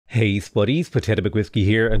Hey Spuddies, Potato McWhiskey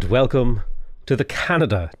here, and welcome to the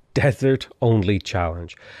Canada Desert Only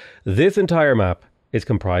Challenge. This entire map is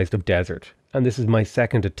comprised of desert, and this is my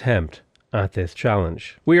second attempt at this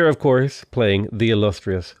challenge. We are, of course, playing the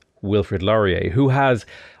illustrious Wilfrid Laurier, who has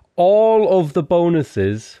all of the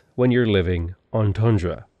bonuses when you're living on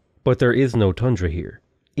tundra. But there is no tundra here.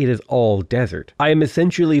 It is all desert. I am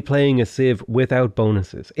essentially playing a Civ without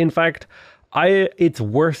bonuses. In fact, it's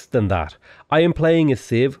worse than that. I am playing a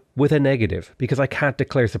Civ with a negative because I can't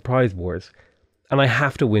declare surprise wars and I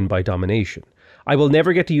have to win by domination. I will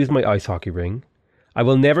never get to use my ice hockey ring. I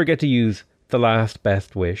will never get to use the last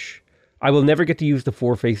best wish. I will never get to use the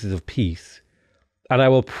four faces of peace. And I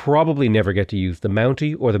will probably never get to use the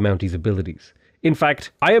Mountie or the Mountie's abilities. In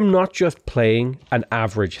fact, I am not just playing an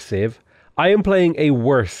average Civ. I am playing a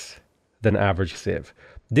worse than average Civ.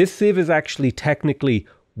 This Civ is actually technically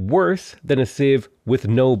worse than a Civ with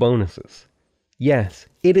no bonuses. Yes,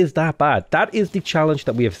 it is that bad. That is the challenge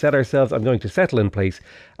that we have set ourselves. I'm going to settle in place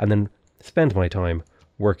and then spend my time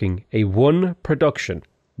working a one production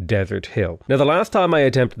desert hill. Now, the last time I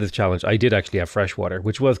attempted this challenge, I did actually have fresh water,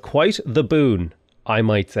 which was quite the boon, I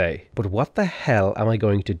might say. But what the hell am I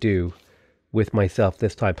going to do with myself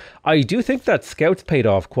this time? I do think that scouts paid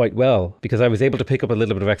off quite well because I was able to pick up a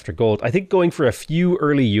little bit of extra gold. I think going for a few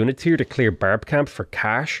early units here to clear barb camps for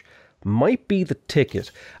cash might be the ticket.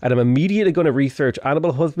 And I'm immediately going to research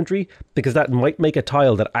animal husbandry because that might make a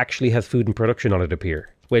tile that actually has food and production on it appear.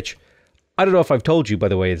 Which, I don't know if I've told you by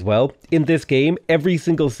the way as well, in this game, every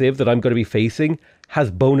single Civ that I'm going to be facing has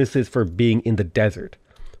bonuses for being in the desert.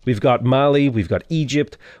 We've got Mali, we've got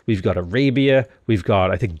Egypt, we've got Arabia, we've got,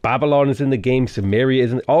 I think Babylon is in the game, Samaria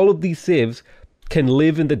is in. All of these Civs can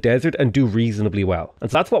live in the desert and do reasonably well. And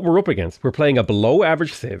so that's what we're up against. We're playing a below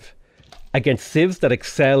average Civ against Civs that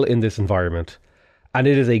excel in this environment. And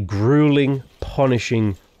it is a grueling,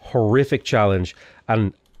 punishing, horrific challenge.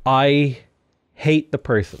 And I hate the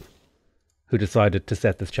person who decided to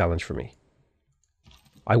set this challenge for me.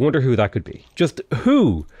 I wonder who that could be. Just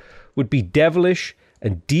who would be devilish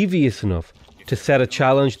and devious enough to set a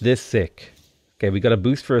challenge this sick. Okay, we got a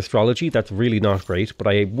boost for astrology. That's really not great, but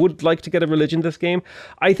I would like to get a religion this game.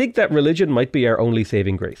 I think that religion might be our only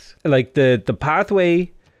saving grace. Like the pathway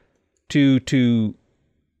to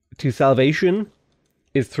salvation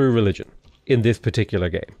is through religion in this particular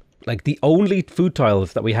game. Like the only food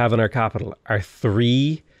tiles that we have in our capital are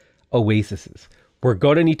 3 oases. We're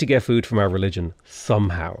gonna need to get food from our religion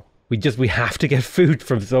somehow. We have to get food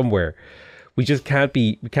from somewhere. We can't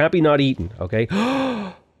be not eaten, okay?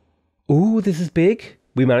 Ooh, this is big.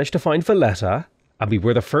 We managed to find Valletta, and we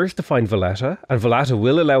were the first to find Valletta, and Valletta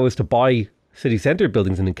will allow us to buy city centre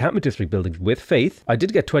buildings and encampment district buildings with faith. I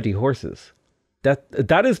did get 20 horses.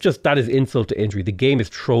 That is insult to injury. The game is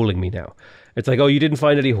trolling me now. It's like, oh, you didn't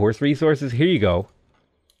find any horse resources? Here you go.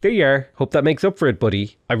 There you are. Hope that makes up for it,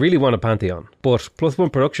 buddy. I really want a Pantheon, but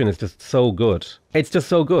 +1 production is just so good. It's just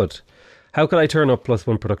so good. How could I turn up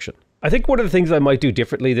 +1 production? I think one of the things I might do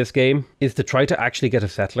differently this game is to try to actually get a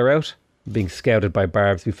settler out. Being scouted by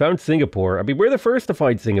barbs. We found Singapore. I mean, we're the first to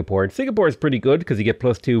find Singapore. And Singapore is pretty good because you get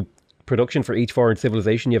 +2 production for each foreign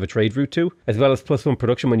civilization you have a trade route to, as well as +1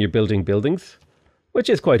 production when you're building buildings, which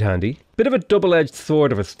is quite handy. Bit of a double-edged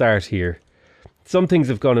sword of a start here. Some things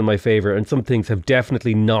have gone in my favour and some things have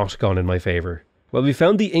definitely not gone in my favour. Well, we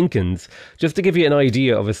found the Incans. Just to give you an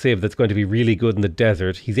idea of a Civ that's going to be really good in the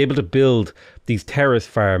desert, he's able to build these terrace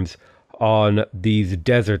farms on these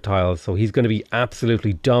desert tiles, so he's going to be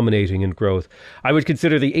absolutely dominating in growth. I would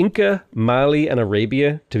consider the Inca, Mali and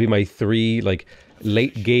Arabia to be my 3 like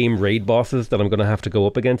late game raid bosses that I'm going to have to go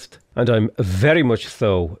up against, and I'm very much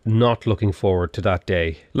so not looking forward to that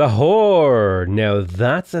day. Lahore! Now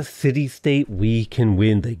that's a city-state we can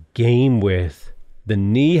win the game with. The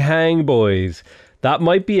Nihang boys. That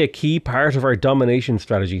might be a key part of our domination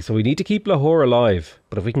strategy, so we need to keep Lahore alive.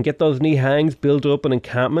 But if we can get those Nihangs built up an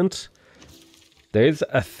encampment, there's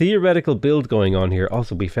a theoretical build going on here.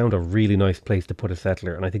 Also, we found a really nice place to put a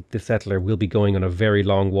settler, and I think this settler will be going on a very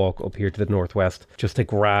long walk up here to the northwest just to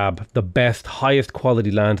grab the best, highest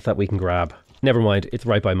quality land that we can grab. Never mind, it's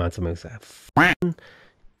right by Mansa Musa.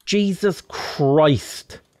 Jesus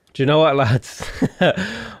Christ. Do you know what, lads?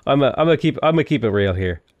 I'm gonna keep it real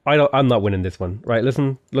here. I'm not winning this one. Right,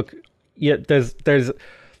 listen, look, yeah, there's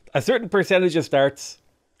a certain percentage of starts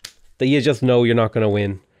that you just know you're not gonna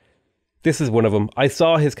win. This is one of them. I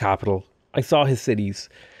saw his capital. I saw his cities.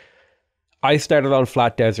 I started on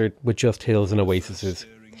flat desert with just hills and oases.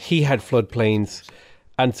 He had floodplains.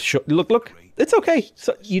 And look, it's okay.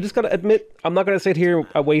 So you just got to admit, I'm not going to sit here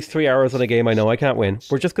and waste 3 hours on a game I know I can't win.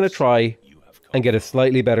 We're just going to try and get a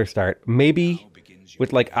slightly better start. Maybe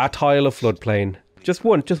with like a tile of floodplain. Just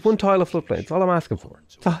one tile of floodplain. That's all I'm asking for.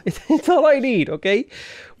 It's all I need, okay?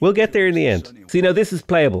 We'll get there in the end. See, now this is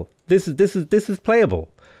playable. This is playable.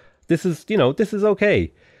 This is, you know, this is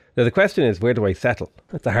okay. Now the question is, where do I settle?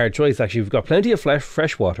 That's a hard choice, actually. We've got plenty of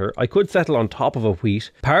fresh water. I could settle on top of a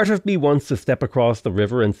wheat. Part of me wants to step across the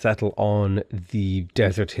river and settle on the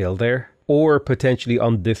desert hill there, or potentially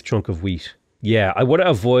on this chunk of wheat. Yeah, I want to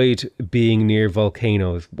avoid being near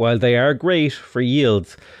volcanoes. While they are great for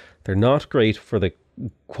yields, they're not great for the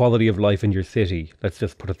quality of life in your city. Let's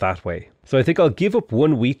just put it that way. So I think I'll give up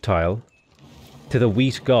one wheat tile to the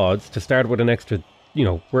wheat gods to start with an extra, you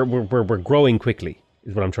know, we're growing quickly.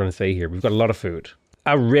 Is what I'm trying to say here. We've got a lot of food.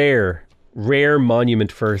 A rare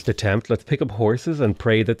monument first attempt. Let's pick up horses and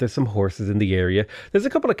pray that there's some horses in the area. There's a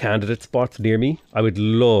couple of candidate spots near me. I would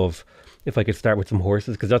love if I could start with some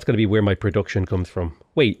horses, because that's going to be where my production comes from.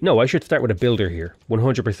 Wait, no, I should start with a builder here.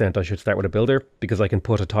 100% I should start with a builder, because I can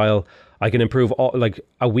put a tile. I can improve all, like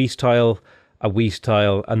a wheat tile,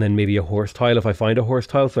 and then maybe a horse tile if I find a horse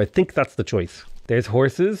tile. So I think that's the choice. There's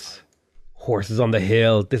horses. Horses on the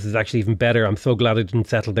hill. This is actually even better. I'm so glad I didn't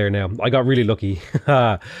settle there now. I got really lucky.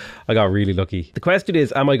 I got really lucky. The question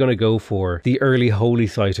is, am I going to go for the early holy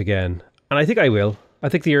site again? And I think I will. I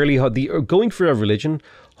think going for a religion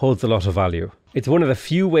holds a lot of value. It's one of the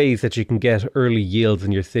few ways that you can get early yields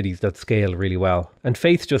in your cities that scale really well. And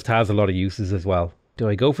faith just has a lot of uses as well. Do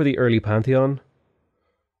I go for the early pantheon?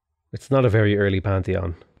 It's not a very early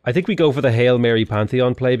pantheon. I think we go for the Hail Mary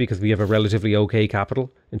Pantheon play because we have a relatively okay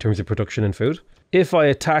capital in terms of production and food. If I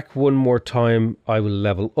attack one more time, I will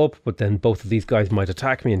level up, but then both of these guys might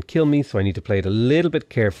attack me and kill me, so I need to play it a little bit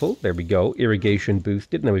careful. There we go, irrigation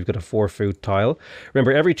boosted. Now we've got a 4 food tile.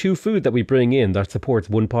 Remember, every 2 food that we bring in that supports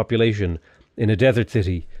 1 population in a desert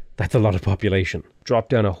city, that's a lot of population. Drop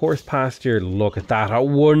down a horse pasture, look at that, a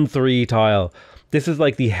 1-3 tile. This is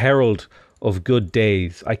like the herald of good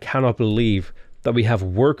days. I cannot believe that we have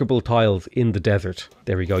workable tiles in the desert.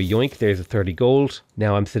 There we go, yoink, there's a 30 gold.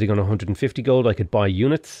 Now I'm sitting on 150 gold, I could buy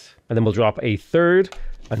units. And then we'll drop a 3rd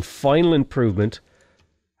and final improvement.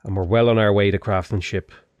 And we're well on our way to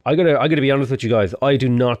craftsmanship. I'm gonna be honest with you guys, I do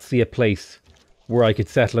not see a place where I could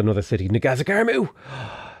settle another city. Nagazagarmu!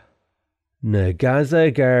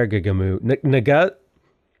 Ngazargamu.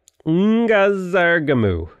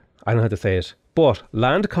 I don't know how to say it. But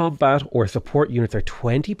land combat or support units are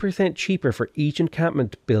 20% cheaper for each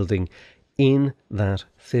encampment building in that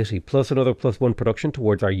city. Plus another +1 production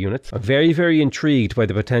towards our units. I'm very, very intrigued by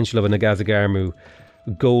the potential of a Nagazagarmu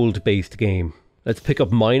gold-based game. Let's pick up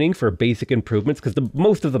mining for basic improvements, because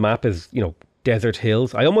most of the map is, you know, desert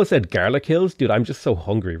hills. I almost said garlic hills. Dude, I'm just so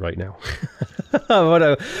hungry right now.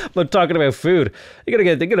 I'm talking about food.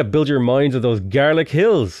 You gotta build your minds of those garlic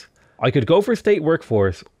hills. I could go for state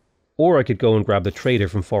workforce, or I could go and grab the trader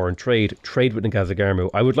from foreign trade with Nagazagarmu.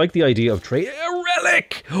 I would like the idea of trade. A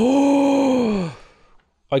relic! Oh,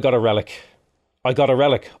 I got a relic. I got a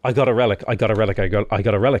relic.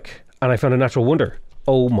 And I found a natural wonder.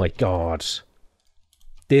 Oh my god.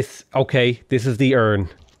 This is the urn.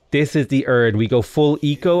 This is the urn. We go full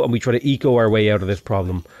eco and we try to eco our way out of this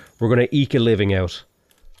problem. We're going to eke a living out.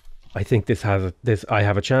 I think I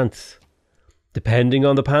have a chance. Depending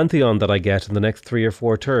on the pantheon that I get in the next 3 or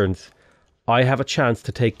 4 turns, I have a chance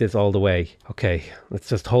to take this all the way. Okay, let's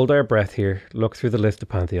just hold our breath here. Look through the list of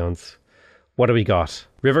pantheons. What do we got?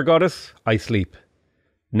 River Goddess, I sleep.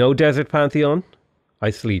 No Desert Pantheon, I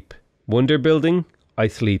sleep. Wonder Building, I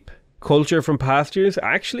sleep. Culture from Pastures,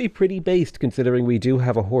 actually pretty based considering we do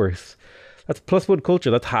have a horse. That's +1 culture,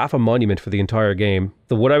 that's half a monument for the entire game.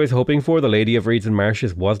 The one I was hoping for, the Lady of Reeds and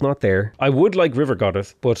Marshes, was not there. I would like River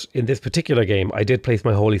Goddess, but in this particular game, I did place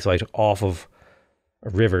my holy site off of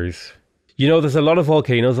rivers. You know, there's a lot of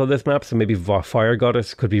volcanoes on this map, so maybe Fire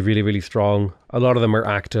Goddess could be really, really strong. A lot of them are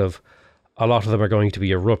active. A lot of them are going to be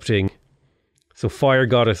erupting. So Fire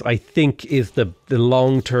Goddess, I think, is the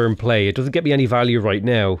long-term play. It doesn't get me any value right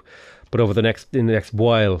now, but in the next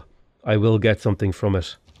while, I will get something from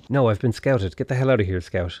it. No, I've been scouted. Get the hell out of here,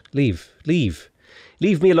 scout. Leave. Leave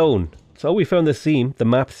me alone. So we found this seam, the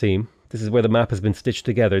map seam. This is where the map has been stitched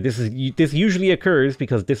together. This usually occurs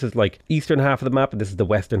because this is like eastern half of the map and this is the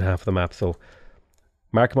western half of the map. So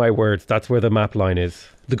mark my words, that's where the map line is.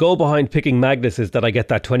 The goal behind picking Magnus is that I get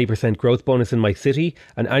that 20% growth bonus in my city,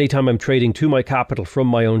 and anytime I'm trading to my capital from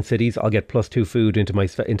my own cities, I'll get +2 food into my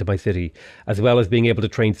city, as well as being able to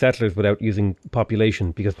train settlers without using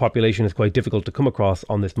population, because population is quite difficult to come across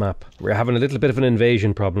on this map. We're having a little bit of an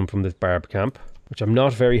invasion problem from this barb camp, which I'm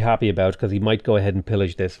not very happy about because he might go ahead and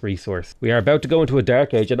pillage this resource. We are about to go into a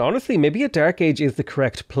dark age, and honestly, maybe a dark age is the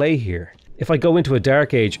correct play here. If I go into a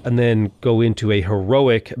Dark Age and then go into a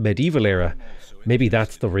heroic medieval era, maybe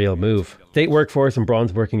that's the real move. State workforce and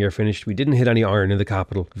bronze working are finished. We didn't hit any iron in the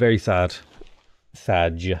capital. Very sad.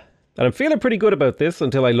 Sag. And I'm feeling pretty good about this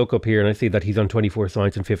until I look up here and I see that he's on 24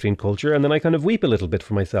 science and 15 culture, and then I kind of weep a little bit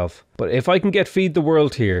for myself. But if I can get feed the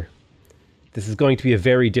world here, this is going to be a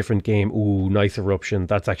very different game. Ooh, nice eruption.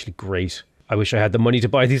 That's actually great. I wish I had the money to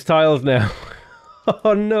buy these tiles now.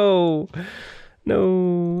 Oh no.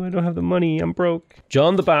 No, I don't have the money. I'm broke.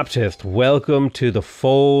 John the Baptist, welcome to the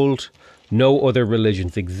fold. No other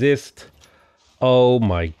religions exist. Oh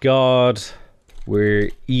my God. We're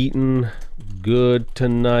eating good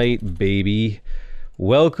tonight, baby.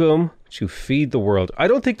 Welcome to Feed the World. I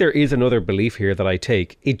don't think there is another belief here that I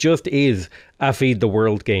take. It just is a Feed the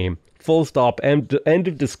World game. Full stop. End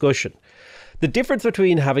of discussion. The difference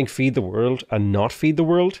between having Feed the World and not Feed the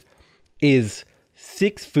World is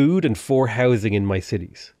 6 food and 4 housing in my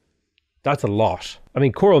cities. That's a lot. I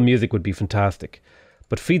mean, choral music would be fantastic,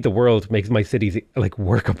 but Feed the World makes my cities like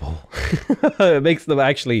workable. It makes them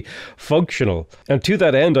actually functional. And to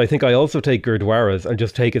that end, I think I also take Gurdwaras and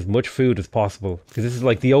just take as much food as possible, because this is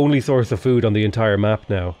like the only source of food on the entire map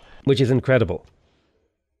now, which is incredible.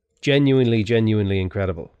 Genuinely, genuinely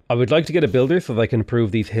incredible. I would like to get a builder so that I can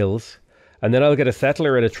improve these hills, and then I'll get a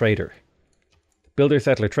settler and a trader. Builder,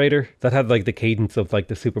 settler, trader. That had like the cadence of like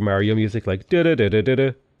the Super Mario music, like da da da da da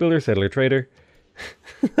da. Builder, settler, trader.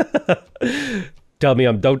 Tell me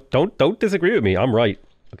don't disagree with me. I'm right.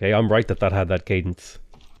 Okay, I'm right that had that cadence.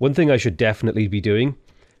 One thing I should definitely be doing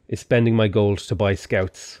is spending my gold to buy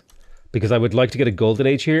scouts, because I would like to get a golden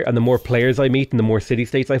age here, and the more players I meet and the more city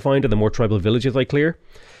states I find and the more tribal villages I clear,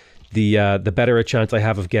 the better a chance I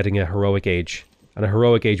have of getting a heroic age. And a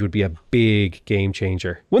heroic age would be a big game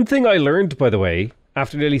changer. One thing I learned, by the way,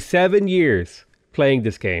 after nearly 7 years playing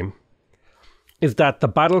this game, is that the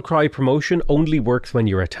battle cry promotion only works when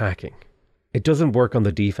you're attacking. It doesn't work on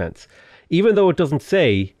the defense. Even though it doesn't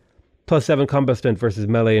say +7 combat strength versus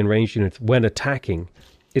melee and ranged units when attacking,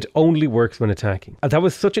 it only works when attacking. And that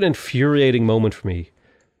was such an infuriating moment for me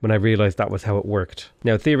when I realized that was how it worked.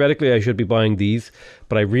 Now, theoretically, I should be buying these,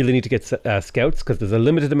 but I really need to get scouts, because there's a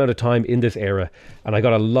limited amount of time in this era, and I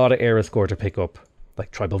got a lot of era score to pick up, like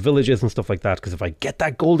tribal villages and stuff like that, because if I get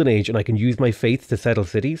that golden age and I can use my faith to settle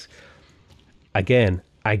cities, again,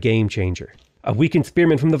 a game changer. A weakened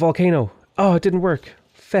spearman from the volcano. Oh, it didn't work.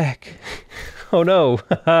 Feck. Oh no.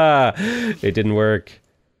 It didn't work.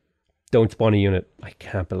 Don't spawn a unit. I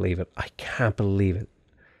can't believe it. I can't believe it.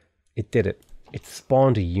 It did it. It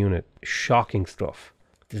spawned a unit. Shocking stuff.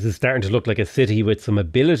 This is starting to look like a city with some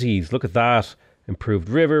abilities. Look at that. Improved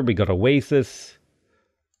river. We got Oasis.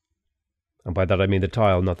 And by that I mean the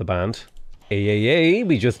tile, not the band. AAA.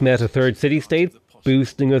 We just met a third city-state,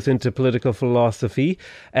 boosting us into political philosophy.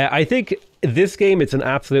 I think this game, it's an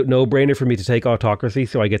absolute no-brainer for me to take autocracy,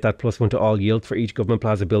 so I get that +1 to all yield for each government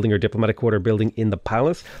plaza building or diplomatic quarter building in the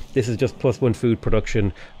palace. This is just +1 food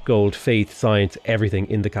production, gold, faith, science, everything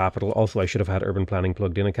in the capital. Also, I should have had urban planning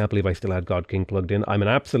plugged in. I can't believe I still had God King plugged in. I'm an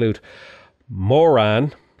absolute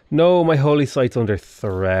moron. No, my holy site's under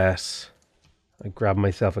threat. I grab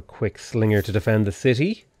myself a quick slinger to defend the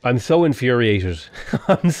city. I'm so infuriated.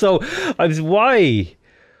 Why?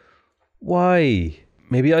 Why?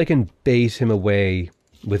 Maybe I can bait him away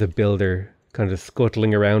with a builder kind of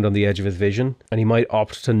scuttling around on the edge of his vision, and he might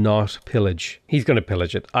opt to not pillage. He's going to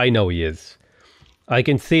pillage it. I know he is. I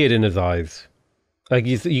can see it in his eyes. Like,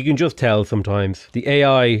 you can just tell sometimes. The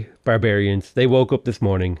AI barbarians, they woke up this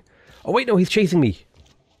morning. Oh wait, no, he's chasing me.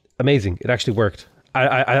 Amazing. It actually worked.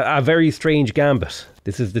 A very strange gambit.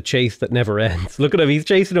 This is the chase that never ends. Look at him, he's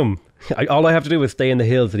chasing him. All I have to do is stay in the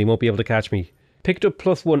hills and he won't be able to catch me. Picked up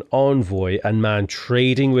 +1 envoy, and man,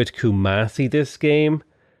 trading with Kumasi this game,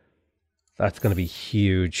 that's going to be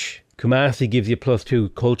huge. Kumasi gives you +2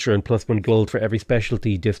 culture and +1 gold for every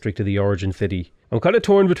specialty district of the origin city. I'm kind of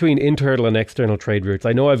torn between internal and external trade routes.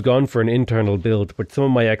 I know I've gone for an internal build, but some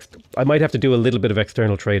of my I might have to do a little bit of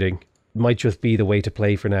external trading. It might just be the way to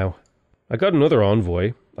play for now. I got another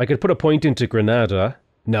envoy. I could put a point into Granada.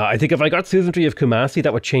 No, I think if I got Suzerainty of Kumasi,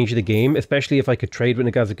 that would change the game, especially if I could trade with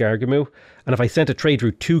Nagazagargamu. And if I sent a trade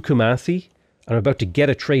route to Kumasi, and I'm about to get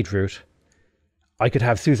a trade route, I could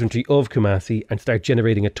have Suzerainty of Kumasi and start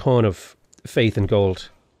generating a ton of faith and gold.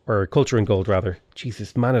 Or culture and gold, rather.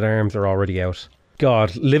 Jesus, man-at-arms are already out.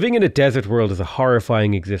 God, living in a desert world is a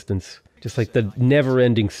horrifying existence. Just like the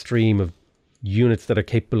never-ending stream of units that are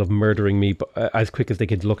capable of murdering me as quick as they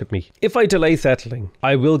could look at me. If I delay settling,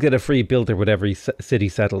 I will get a free builder with every city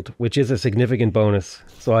settled, which is a significant bonus.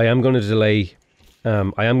 So I am going to delay.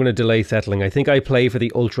 Settling. I think I play for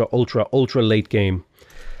the ultra late game,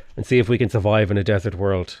 and see if we can survive in a desert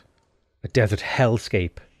world. A desert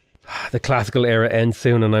hellscape. The classical era ends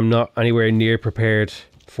soon and I'm not anywhere near prepared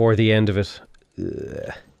for the end of it.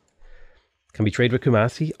 Ugh. Can we trade with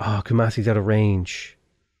Kumasi? Oh, Kumasi's out of range.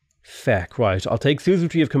 Feck, right. I'll take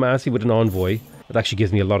Suzerainty of Kumasi with an envoy. It actually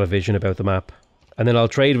gives me a lot of vision about the map. And then I'll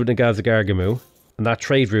trade with Nagazagargamu. And that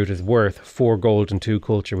trade route is worth 4 gold and 2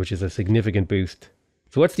 culture, which is a significant boost.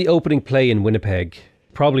 So what's the opening play in Winnipeg?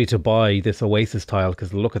 Probably to buy this Oasis tile,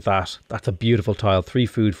 because look at that. That's a beautiful tile. 3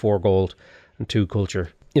 food, 4 gold, and 2 culture.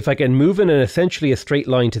 If I can move in essentially a straight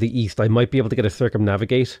line to the east, I might be able to get a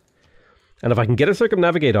circumnavigate. And if I can get a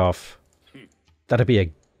circumnavigate off, that'd be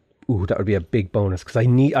a big bonus, because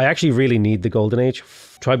I actually really need the Golden Age.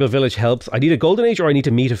 Tribal Village helps. I need a Golden Age, or I need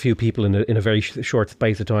to meet a few people in a very short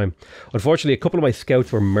space of time. Unfortunately, a couple of my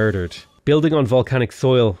scouts were murdered. Building on volcanic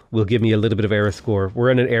soil will give me a little bit of era score.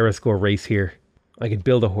 We're in an era score race here. I could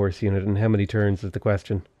build a horse unit, and how many turns is the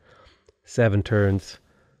question? 7 turns.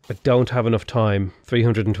 I don't have enough time.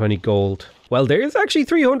 320 gold. Well, there's actually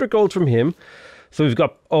 300 gold from him. So we've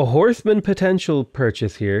got a horseman potential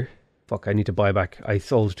purchase here. Fuck, I need to buy back. I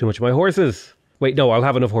sold too much of my horses. Wait, no, I'll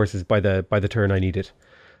have enough horses by the turn I need it.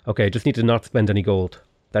 Okay, I just need to not spend any gold.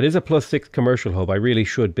 That is a +6 commercial hub. I really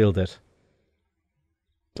should build it.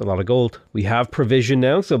 It's a lot of gold. We have provision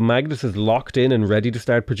now, so Magnus is locked in and ready to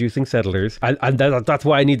start producing settlers. And that's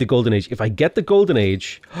why I need the Golden Age. If I get the Golden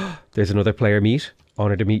Age, there's another player meet.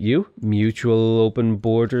 Honor to meet you. Mutual open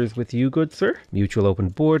borders with you, good sir. Mutual open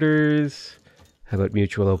borders. How about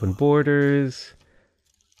mutual open borders?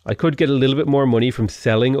 I could get a little bit more money from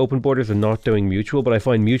selling open borders and not doing mutual, but I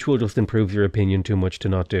find mutual just improves your opinion too much to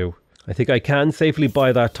not do. I think I can safely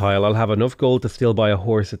buy that tile. I'll have enough gold to still buy a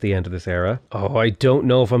horse at the end of this era. Oh, I don't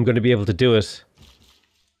know if I'm going to be able to do it.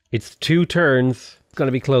 It's 2 turns. It's going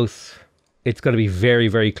to be close. It's going to be very,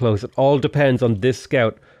 very close. It all depends on this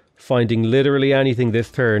scout finding literally anything this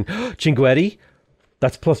turn. Chinguetti?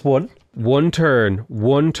 That's +1. 1 turn.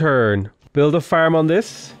 1 turn. Build a farm on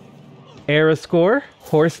this. Era score.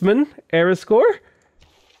 Horseman. Era score.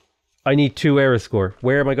 I need 2 era score.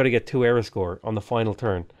 Where am I going to get 2 era score on the final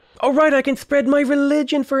turn? Oh, right, I can spread my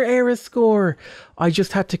religion for era score. I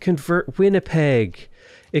just had to convert Winnipeg.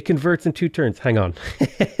 It converts in 2 turns. Hang on.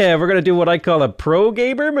 We're going to do what I call a pro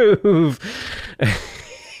gamer move.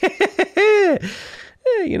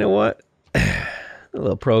 You know what? A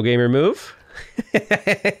little pro gamer move.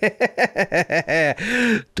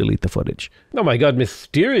 Delete the footage. Oh my god,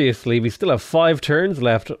 mysteriously we still have 5 turns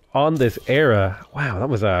left on this era. Wow, that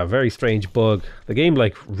was a very strange bug. The game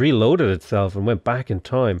like reloaded itself and went back in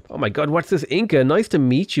time. Oh my god, what's this, Inca? Nice to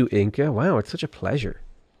meet you, Inca. Wow, it's such a pleasure.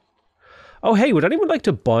 Oh hey, would anyone like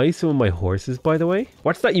to buy some of my horses, by the way?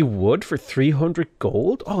 What's that, you would, for 300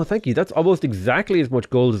 gold? Oh, thank you. That's almost exactly as much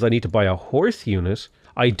gold as I need to buy a horse unit.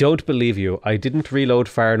 I don't believe you. I didn't reload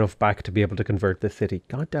far enough back to be able to convert this city.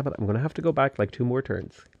 God damn it, I'm going to have to go back like 2 more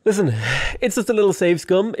turns. Listen, it's just a little save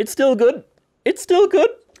scum. It's still good. It's still good.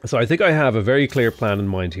 So I think I have a very clear plan in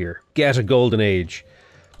mind here. Get a Golden Age.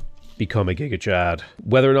 Become a Giga Chad.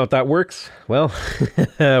 Whether or not that works, well,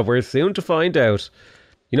 we're soon to find out.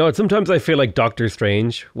 You know what, sometimes I feel like Doctor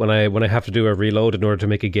Strange when I have to do a reload in order to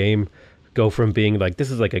make a game go from being like,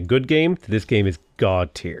 this is like a good game, to this game is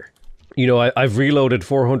God tier. You know, I've reloaded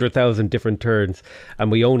 400,000 different turns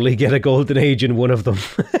and we only get a Golden Age in one of them.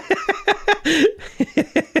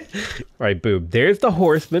 Right, boom. There's the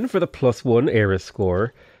Horseman for the +1 era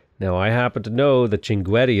score. Now, I happen to know that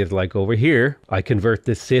Chinguetti is like over here. I convert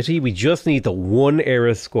this city. We just need the 1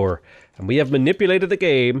 era score. And we have manipulated the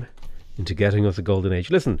game into getting us a Golden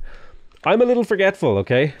Age. Listen, I'm a little forgetful,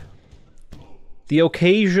 okay? The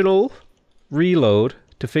occasional reload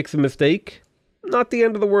to fix a mistake, not the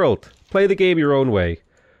end of the world. Play the game your own way.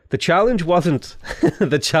 The challenge wasn't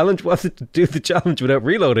the challenge wasn't to do the challenge without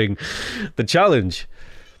reloading. The challenge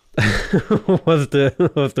was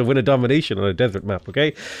to win a domination on a desert map,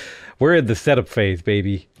 okay? We're in the setup phase,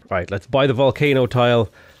 baby. Right, let's buy the volcano tile.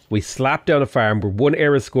 We slap down a farm. We're 1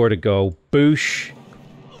 era score to go. Boosh.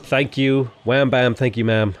 Thank you. Wham bam, thank you,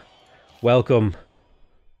 ma'am. Welcome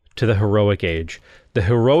to the heroic age. The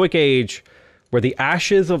heroic age where the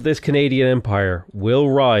ashes of this Canadian empire will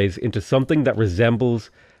rise into something that resembles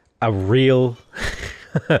a real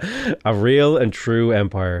and true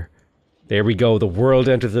empire. There we go. The world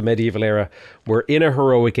enters the medieval era. We're in a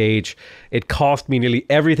heroic age. It cost me nearly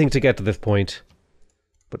everything to get to this point.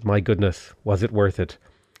 But my goodness, was it worth it?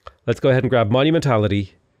 Let's go ahead and grab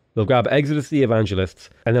Monumentality. We'll grab Exodus the Evangelists.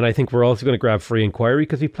 And then I think we're also going to grab Free Inquiry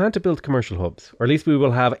because we plan to build commercial hubs. Or at least we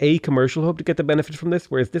will have a commercial hub to get the benefit from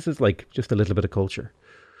this. Whereas this is like just a little bit of culture.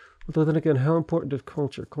 Although then again, how important is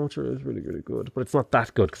culture? Culture is really, really good. But it's not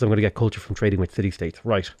that good because I'm going to get culture from trading with city-states.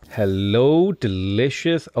 Right. Hello,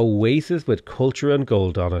 delicious oasis with culture and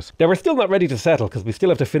gold on it. Now, we're still not ready to settle because we still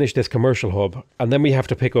have to finish this commercial hub. And then we have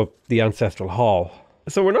to pick up the ancestral hall.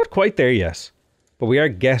 So we're not quite there yet. But we are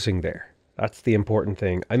getting there. That's the important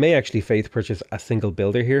thing. I may actually faith purchase a single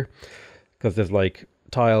builder here. Because there's like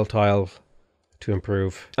tile to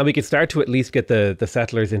improve. And we could start to at least get the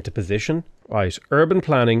settlers into position. Right, urban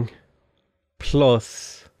planning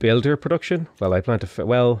plus builder production. Well, I plan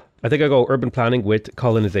to, I think I'll go urban planning with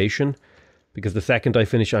colonization. Because the second I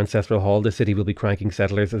finish Ancestral Hall, the city will be cranking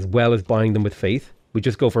settlers as well as buying them with faith. We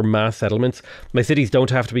just go for mass settlements. My cities don't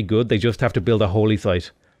have to be good. They just have to build a holy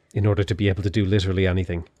site in order to be able to do literally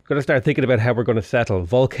anything. Got to start thinking about how we're going to settle.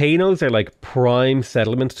 Volcanoes are like prime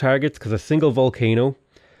settlement targets because a single volcano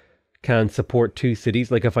can support 2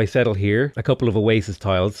 cities. Like if I settle here, a couple of oasis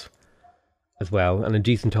tiles as well, and a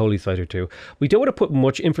decent holy site or 2. We don't want to put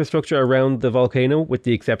much infrastructure around the volcano with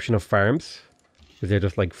the exception of farms because they're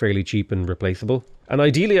just like fairly cheap and replaceable. And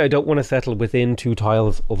ideally I don't want to settle within 2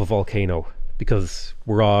 tiles of a volcano, because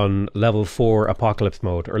we're on level 4 apocalypse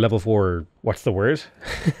mode, or level 4, what's the word?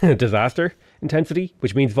 Disaster intensity,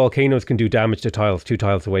 which means volcanoes can do damage to tiles 2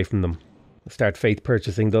 tiles away from them. Start faith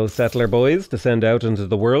purchasing those settler boys to send out into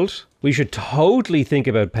the world. We should totally think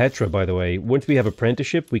about Petra, by the way. Once we have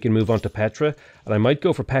apprenticeship, we can move on to Petra, and I might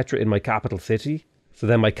go for Petra in my capital city. So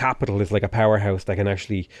then my capital is like a powerhouse that can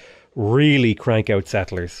actually really crank out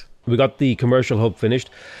settlers. We got the commercial hub finished,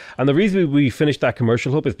 and the reason we finished that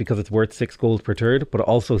commercial hub is because it's worth 6 gold per turn, but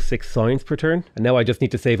also 6 science per turn. And now I just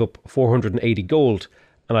need to save up 480 gold,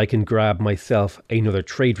 and I can grab myself another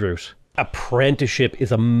trade route. Apprenticeship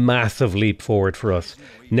is a massive leap forward for us.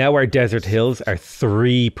 Now our desert hills are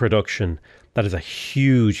 3 production. That is a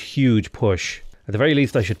huge, huge push. At the very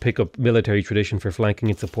least, I should pick up military tradition for flanking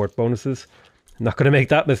and support bonuses. Not going to make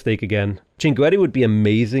that mistake again. Chinguetti would be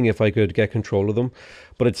amazing if I could get control of them,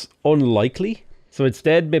 but it's unlikely. So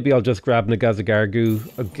instead, maybe I'll just grab a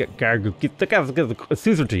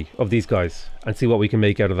suzerainty of these guys and see what we can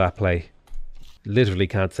make out of that play. Literally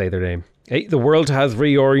can't say their name. Hey, the world has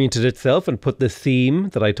reoriented itself and put the theme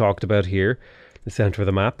that I talked about here, the center of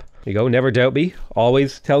the map. There you go, never doubt me.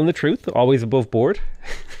 Always telling the truth, always above board.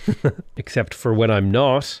 Except for when I'm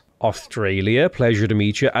not. Australia, pleasure to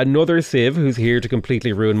meet you. Another Civ who's here to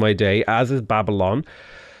completely ruin my day, as is Babylon.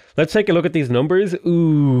 Let's take a look at these numbers.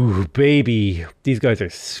 Ooh, baby. These guys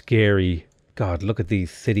are scary. God, look at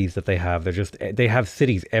these cities that they have. They have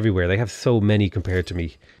cities everywhere. They have so many compared to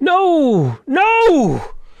me. No!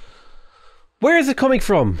 No! Where is it coming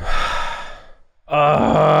from?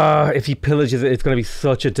 If he pillages it, it's going to be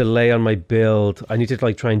such a delay on my build. I need to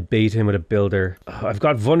like try and bait him with a builder. I've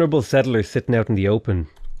got vulnerable settlers sitting out in the open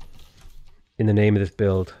in the name of this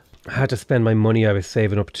build. I had to spend my money I was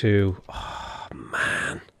saving up to. Oh,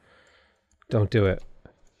 man. Don't do it.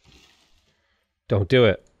 Don't do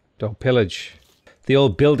it. Don't pillage. The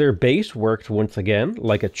old builder bait worked once again,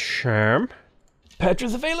 like a charm.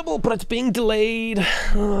 Petra's available, but it's being delayed.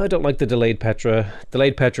 Oh, I don't like the delayed Petra.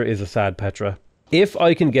 Delayed Petra is a sad Petra. If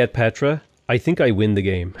I can get Petra, I think I win the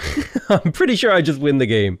game. I'm pretty sure I just win the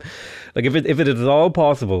game. Like if it is all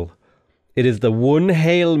possible, it is the one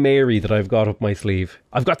Hail Mary that I've got up my sleeve.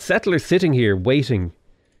 I've got settlers sitting here waiting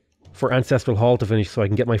for Ancestral Hall to finish so I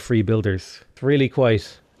can get my free builders. It's really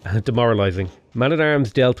quite demoralizing.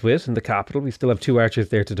 Man-at-Arms dealt with in the capital. We still have 2 archers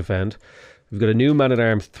there to defend. We've got a new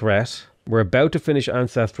Man-at-Arms threat. We're about to finish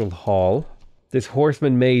Ancestral Hall. This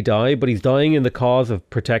horseman may die, but he's dying in the cause of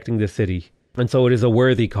protecting the city. And so it is a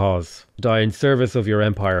worthy cause. Die in service of your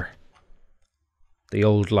empire. The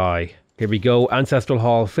old lie. Here we go. Ancestral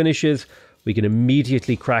Hall finishes. We can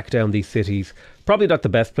immediately crack down these cities. Probably not the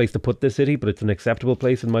best place to put this city, but it's an acceptable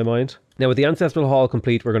place in my mind. Now with the Ancestral Hall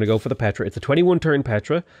complete, we're going to go for the Petra. It's a 21 turn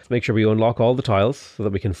Petra. Make sure we unlock all the tiles so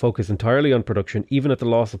that we can focus entirely on production, even at the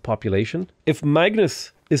loss of population. If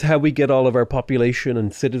Magnus is how we get all of our population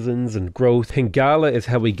and citizens and growth, Pingala is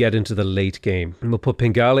how we get into the late game. And we'll put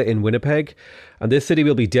Pingala in Winnipeg, and this city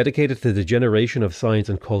will be dedicated to the generation of science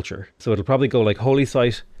and culture. So it'll probably go like Holy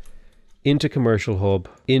Site, into Commercial Hub,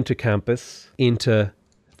 into Campus, into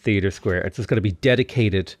Theatre Square. It's just going to be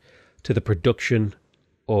dedicated to the production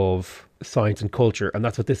of science and culture, and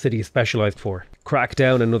that's what this city is specialised for. Crack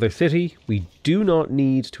down another city. We do not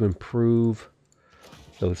need to improve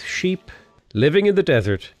those sheep. Living in the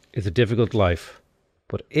desert is a difficult life,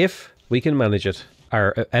 but if we can manage it,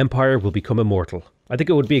 our empire will become immortal. I think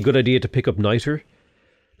it would be a good idea to pick up Niter.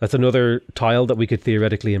 That's another tile that we could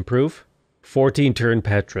theoretically improve. 14 turn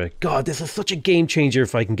Petra. God, this is such a game changer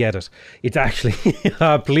if I can get it. It's actually,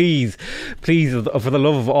 please, for the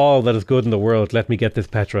love of all that is good in the world, let me get this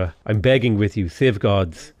Petra. I'm begging with you, Civ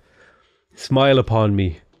gods. Smile upon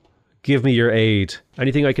me. Give me your aid.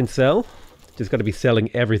 Anything I can sell? Just got to be selling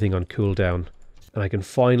everything on cooldown. And I can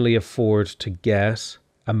finally afford to get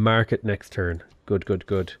a market next turn. Good, good,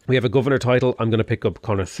 good. We have a governor title. I'm going to pick up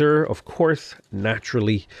Connoisseur, of course,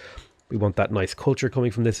 naturally. We want that nice culture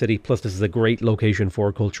coming from this city. Plus, this is a great location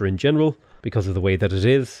for culture in general because of the way that it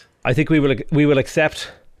is. I think we will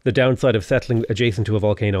accept the downside of settling adjacent to a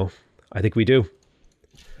volcano. I think we do.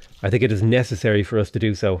 I think it is necessary for us to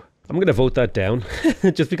do so. I'm going to vote that down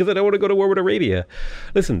just because I don't want to go to war with Arabia.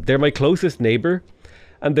 Listen, they're my closest neighbour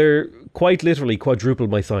and they're quite literally quadruple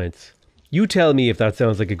my science. You tell me if that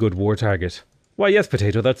sounds like a good war target. Why, yes,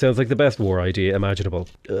 Potato, that sounds like the best war idea imaginable.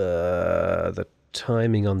 The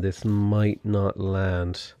timing on this might not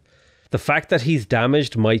land. The fact that he's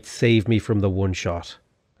damaged might save me from the one shot.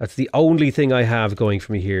 That's the only thing I have going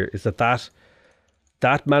for me here, is that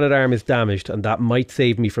man-at-arm is damaged, and that might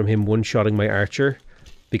save me from him one-shotting my archer,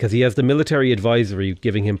 because he has the military advisory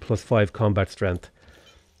giving him +5 combat strength,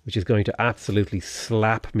 which is going to absolutely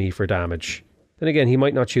slap me for damage. Then again, he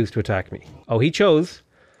might not choose to attack me. Oh, he chose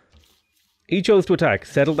to attack.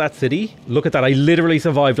 Settle that city. Look at that. I literally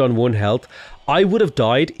survived on 1 health. I would have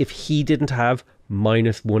died if he didn't have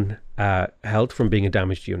 -1 health from being a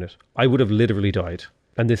damaged unit. I would have literally died.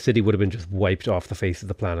 And this city would have been just wiped off the face of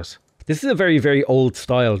the planet. This is a very, very old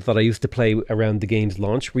style that I used to play around the game's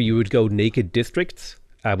launch, where you would go naked districts,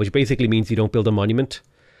 which basically means you don't build a monument.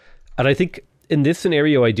 And I think in this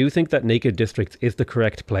scenario, I do think that naked districts is the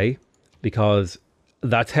correct play, because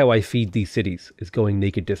that's how I feed these cities, is going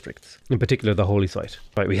naked districts, in particular the holy site.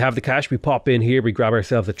 Right, we have the cash, we pop in here, we grab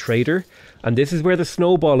ourselves a trader, and this is where the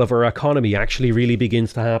snowball of our economy actually really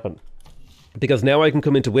begins to happen. Because now I can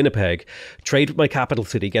come into Winnipeg, trade with my capital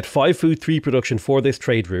city, get 5 food, 3 production for this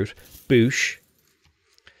trade route, boosh.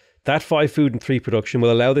 That 5 food and 3 production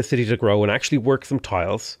will allow the city to grow and actually work some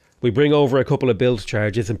tiles. We bring over a couple of build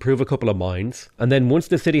charges, improve a couple of mines, and then once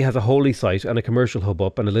the city has a holy site and a commercial hub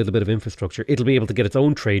up and a little bit of infrastructure, it'll be able to get its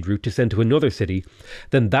own trade route to send to another city.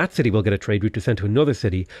 Then that city will get a trade route to send to another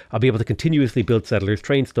city. I'll be able to continuously build settlers,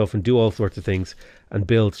 train stuff, and do all sorts of things, and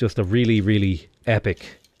build just a really, really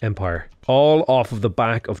epic empire. All off of the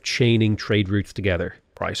back of chaining trade routes together.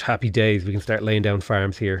 Right, happy days. We can start laying down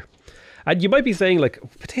farms here. And you might be saying, like,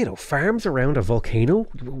 Potato, farms around a volcano?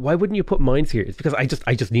 Why wouldn't you put mines here? It's because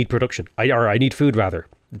I just need production. I need food, rather.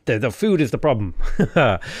 The food is the problem.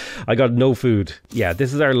 I got no food. Yeah,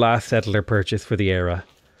 this is our last settler purchase for the era.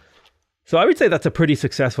 So I would say that's a pretty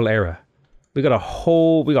successful era. We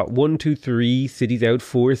got 1, 2, 3 cities out,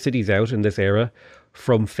 4 cities out in this era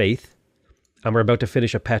from Faith. And we're about to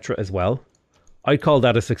finish a Petra as well. I'd call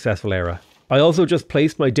that a successful era. I also just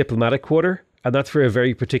placed my diplomatic quarter, and that's for a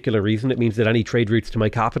very particular reason. It means that any trade routes to my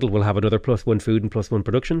capital will have another +1 food and +1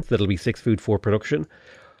 production. So that'll be 6 food, 4 production.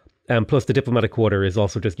 Plus the diplomatic quarter is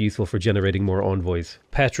also just useful for generating more envoys.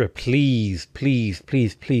 Petra, please, please,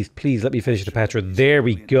 please, please, please let me finish the Petra. There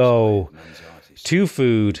we go. 2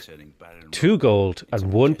 food, 2 gold,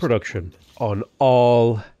 and 1 production on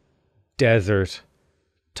all desert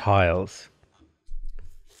tiles.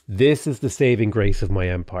 This is the saving grace of my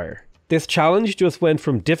empire. This challenge just went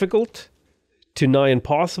from difficult to nigh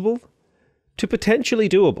impossible to potentially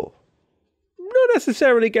doable. Not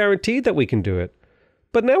necessarily guaranteed that we can do it,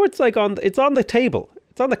 but now it's like it's on the table.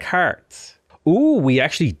 It's on the cards. Ooh, we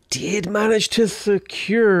actually did manage to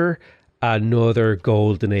secure another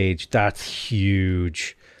golden age. That's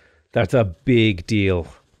huge. That's a big deal.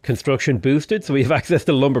 Construction boosted, so we have access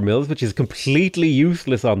to lumber mills, which is completely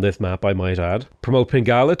useless on this map, I might add. Promote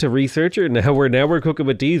Pingala to researcher. Now we're cooking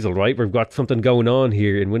with diesel, right? We've got something going on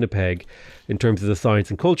here in Winnipeg in terms of the science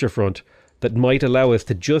and culture front that might allow us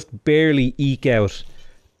to just barely eke out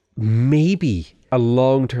maybe a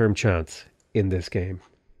long-term chance in this game.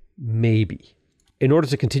 Maybe. In order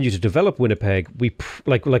to continue to develop Winnipeg,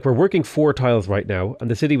 we're working 4 tiles right now,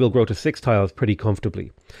 and the city will grow to 6 tiles pretty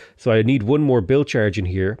comfortably. So I need 1 more build charge in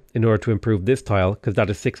here in order to improve this tile, because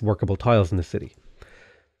that is 6 workable tiles in the city.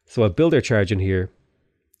 So a builder charge in here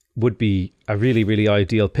would be a really, really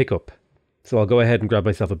ideal pickup. So I'll go ahead and grab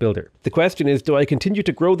myself a builder. The question is, do I continue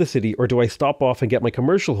to grow the city, or do I stop off and get my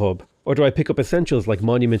commercial hub, or do I pick up essentials like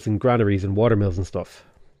monuments and granaries and watermills and stuff?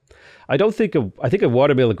 I think a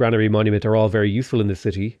watermill, a granary, monument are all very useful in this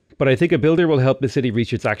city, but I think a builder will help the city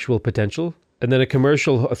reach its actual potential. And then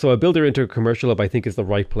a builder into a commercial hub I think is the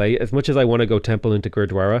right play. As much as I want to go temple into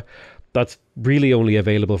Gurdwara, that's really only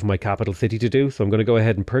available for my capital city to do. So I'm going to go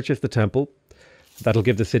ahead and purchase the temple. That'll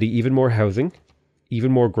give the city even more housing,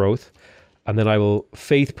 even more growth. And then I will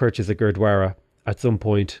faith purchase a Gurdwara at some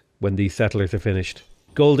point when these settlers are finished.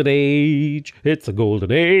 Golden Age. It's a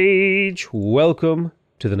golden age. Welcome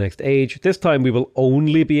to the next age. This time we will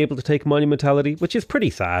only be able to take monumentality, which is pretty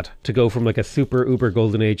sad to go from like a super uber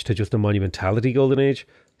golden age to just a monumentality golden age.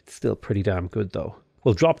 It's still pretty damn good though.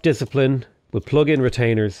 We'll drop discipline. We'll plug in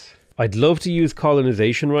retainers. I'd love to use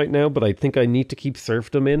colonization right now, but I think I need to keep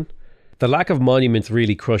serfdom in. The lack of monuments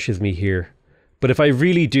really crushes me here. But if I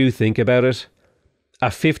really do think about it, a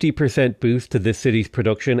 50% boost to this city's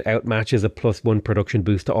production outmatches a +1 production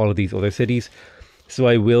boost to all of these other cities. So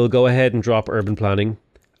I will go ahead and drop urban planning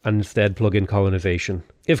and instead plug in colonization.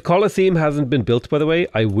 If Colosseum hasn't been built, by the way,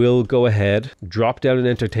 I will go ahead, drop down an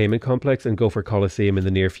entertainment complex and go for Colosseum in the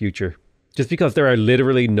near future. Just because there are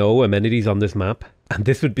literally no amenities on this map. And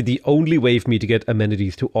this would be the only way for me to get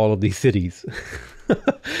amenities to all of these cities.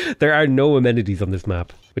 There are no amenities on this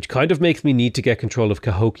map, which kind of makes me need to get control of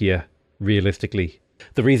Cahokia, realistically.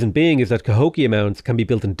 The reason being is that Cahokia mounds can be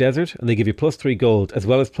built in desert and they give you +3 gold as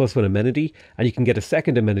well as +1 amenity, and you can get a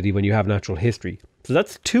second amenity when you have natural history. So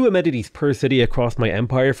that's 2 amenities per city across my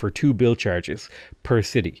empire for 2 build charges per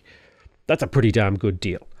city. That's a pretty damn good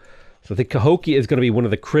deal. So I think Cahokia is going to be one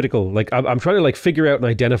of the critical, like I'm trying to like figure out and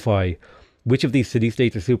identify which of these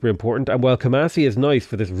city-states are super important. And while Kamasi is nice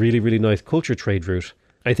for this really, really nice culture trade route,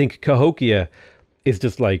 I think Cahokia is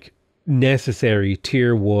just like necessary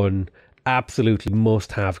tier 1, absolutely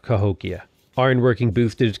must have Cahokia. Ironworking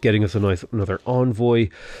boosted, getting us a nice another envoy.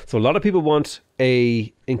 So a lot of people want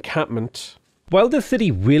a encampment. While the city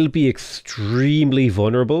will be extremely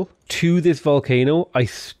vulnerable to this volcano, I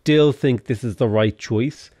still think this is the right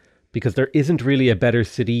choice because there isn't really a better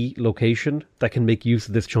city location that can make use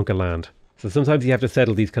of this chunk of land. So sometimes you have to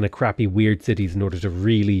settle these kind of crappy, weird cities in order to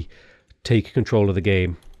really take control of the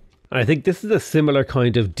game. And I think this is a similar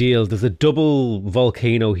kind of deal. There's a double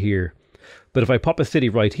volcano here. But if I pop a city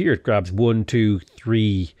right here, it grabs 1, 2,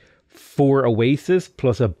 3, 4 oases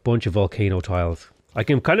plus a bunch of volcano tiles. I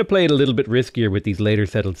can kind of play it a little bit riskier with these later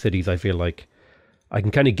settled cities, I feel like. I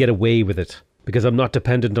can kind of get away with it because I'm not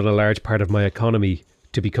dependent on a large part of my economy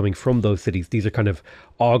to be coming from those cities. These are kind of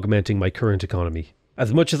augmenting my current economy.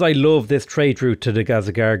 As much as I love this trade route to the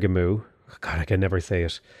Gazagargamu, God, I can never say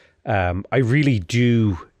it. I really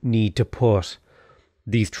do need to put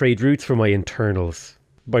these trade routes for my internals.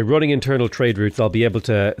 By running internal trade routes, I'll be able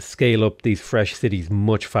to scale up these fresh cities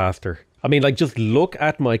much faster. I mean, like, just look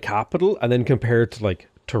at my capital and then compare it to, like,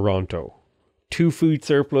 Toronto. 2 food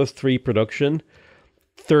surplus, 3 production,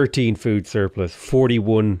 13 food surplus,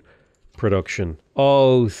 41 production.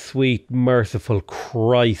 Oh, sweet, merciful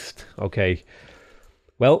Christ. Okay.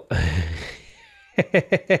 Well,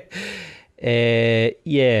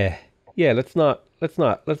 yeah, let's not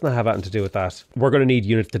have anything to do with that. We're going to need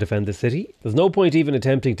units to defend the city. There's no point even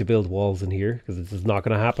attempting to build walls in here because this is not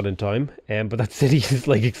going to happen in time. But that city is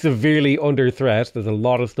like severely under threat. There's a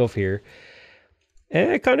lot of stuff here.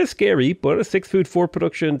 Kind of scary, but a 6 food 4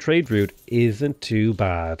 production trade route isn't too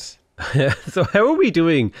bad. So how are we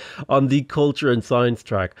doing on the culture and science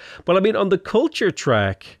track? Well, I mean, on the culture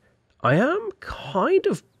track, I am kind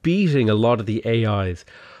of beating a lot of the AIs.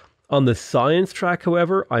 On the science track,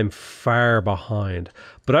 however, I'm far behind.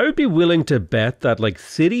 But I would be willing to bet that, like,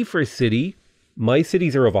 city for city, my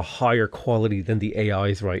cities are of a higher quality than the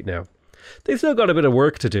AIs right now. They've still got a bit of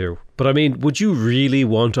work to do. But I mean, would you really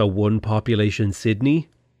want a 1 population Sydney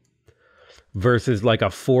versus like a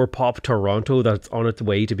 4 pop Toronto that's on its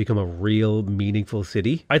way to become a real meaningful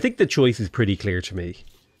city? I think the choice is pretty clear to me.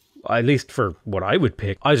 At least for what I would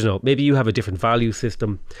pick. I don't know, maybe you have a different value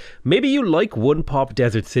system. Maybe you like 1 pop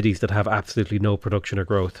desert cities that have absolutely no production or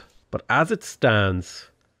growth. But as it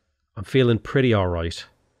stands, I'm feeling pretty alright.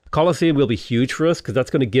 Colosseum will be huge for us because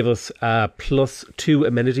that's going to give us +2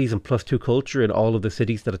 amenities and +2 culture in all of the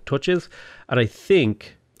cities that it touches. And I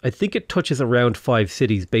think it touches around 5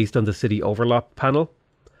 cities based on the city overlap panel.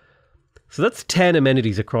 So that's 10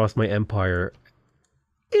 amenities across my empire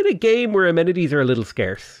in a game where amenities are a little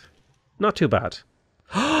scarce. Not too bad.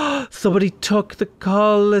 Somebody took the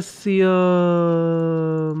Colosseum.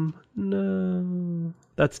 No.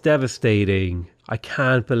 That's devastating. I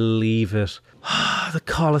can't believe it. The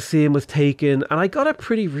Colosseum was taken, and I got it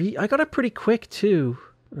pretty quick too.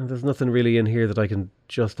 And there's nothing really in here that I can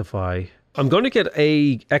justify. I'm going to get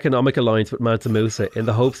a economic alliance with Mansa Musa in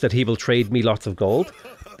the hopes that he will trade me lots of gold,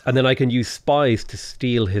 and then I can use spies to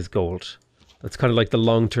steal his gold. That's kind of like the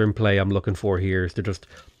long-term play I'm looking for here, is to just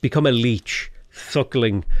become a leech,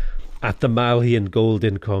 suckling at the Malian gold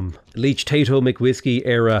income. Leech Tato McWhiskey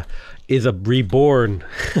era is a reborn,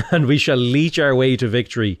 and we shall leech our way to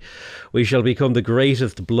victory. We shall become the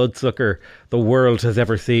greatest bloodsucker the world has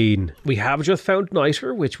ever seen. We have just found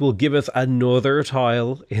Niter, which will give us another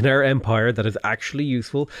tile in our empire that is actually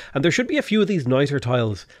useful, and there should be a few of these Niter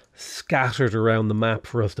tiles scattered around the map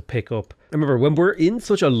for us to pick up. Remember, when we're in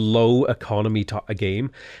such a low economy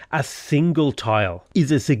game, a single tile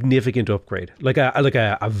is a significant upgrade, like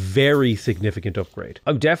a very significant upgrade.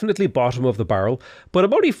 I'm definitely bottom of the barrel, but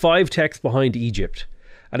I'm only 5 techs behind Egypt.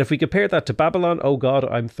 And if we compare that to Babylon, oh god,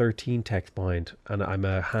 I'm 13 techs behind, and I'm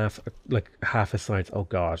half a science. Oh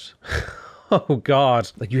god. Oh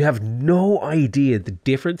god. Like, you have no idea the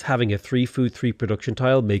difference having a 3 food 3 production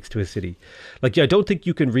tile makes to a city. Like, I don't think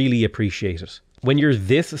you can really appreciate it. When you're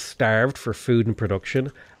this starved for food and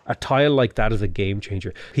production, a tile like that is a game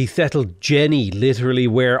changer. He settled Jenny literally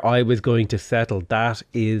where I was going to settle. That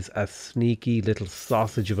is a sneaky little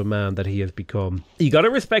sausage of a man that he has become. You gotta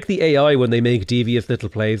respect the AI when they make devious little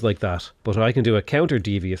plays like that. But I can do a counter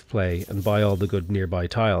devious play and buy all the good nearby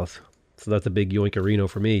tiles. So that's a big yoinkerino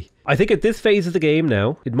for me. I think at this phase of the game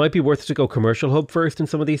now, it might be worth it to go commercial hub first in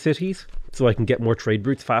some of these cities, so I can get more trade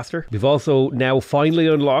routes faster. We've also now finally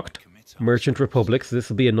unlocked Merchant Republic, so this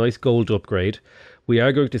will be a nice gold upgrade. We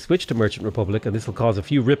are going to switch to Merchant Republic, and this will cause a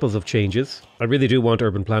few ripples of changes. I really do want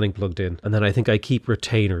urban planning plugged in. And then I think I keep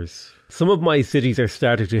retainers. Some of my cities are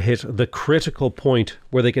starting to hit the critical point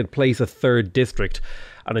where they can place a 3rd district.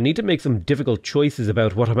 And I need to make some difficult choices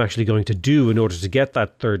about what I'm actually going to do in order to get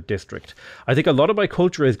that 3rd district. I think a lot of my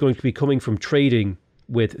culture is going to be coming from trading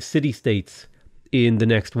with city-states in the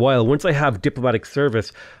next while. Once I have diplomatic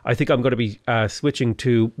service, I think I'm going to be switching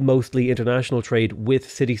to mostly international trade with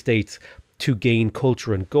city-states to gain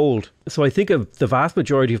culture and gold. So I think of the vast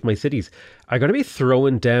majority of my cities are going to be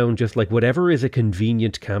throwing down just like whatever is a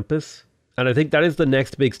convenient campus. And I think that is the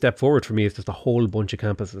next big step forward for me, is just a whole bunch of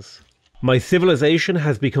campuses. My civilization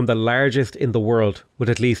has become the largest in the world, with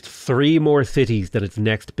at least 3 more cities than its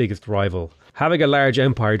next biggest rival. Having a large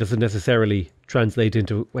empire doesn't necessarily translate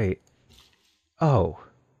into... Wait. Oh.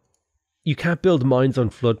 You can't build mines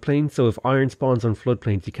on floodplains, so if iron spawns on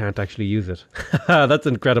floodplains, you can't actually use it. That's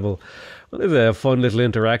incredible. Well, there's a fun little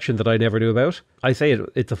interaction that I never knew about. I say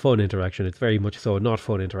it's a fun interaction. It's very much so not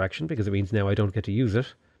fun interaction, because it means now I don't get to use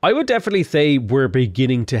it. I would definitely say we're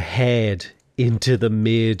beginning to head into the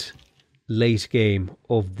mid-late game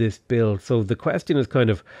of this build. So the question is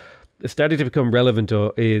kind of starting to become relevant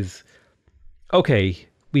is, okay,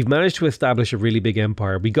 we've managed to establish a really big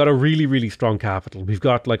empire. We got a really, really strong capital. We've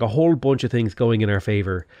got like a whole bunch of things going in our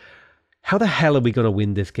favor. How the hell are we going to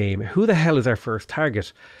win this game? Who the hell is our first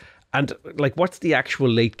target? And like, what's the actual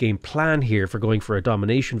late game plan here for going for a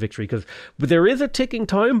domination victory? Because there is a ticking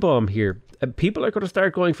time bomb here. People are going to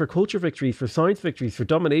start going for culture victories, for science victories, for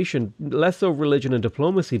domination, less so religion and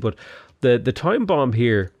diplomacy. But the time bomb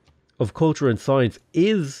here of culture and science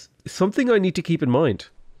is something I need to keep in mind.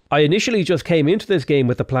 I initially just came into this game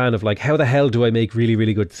with the plan of like, how the hell do I make really,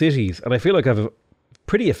 really good cities? And I feel like I've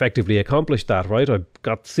pretty effectively accomplished that, right? I've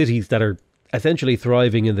got cities that are essentially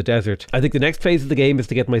thriving in the desert. I think the next phase of the game is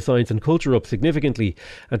to get my science and culture up significantly,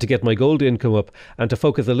 and to get my gold income up, and to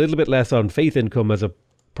focus a little bit less on faith income as a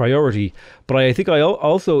priority. But I think I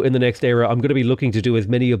also, in the next era, I'm going to be looking to do as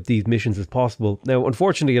many of these missions as possible. Now,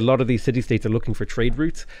 unfortunately, a lot of these city-states are looking for trade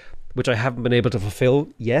routes, which I haven't been able to fulfill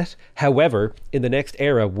yet. However, in the next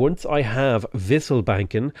era, once I have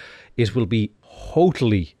Wisselbanken, it will be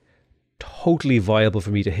totally viable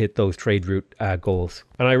for me to hit those trade route goals.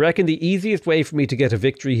 And I reckon the easiest way for me to get a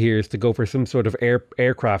victory here is to go for some sort of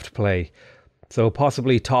aircraft play. So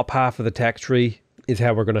possibly top half of the tech tree is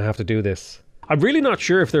how we're going to have to do this. I'm really not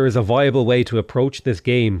sure if there is a viable way to approach this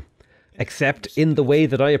game, except in the way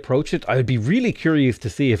that I approach it. I would be really curious to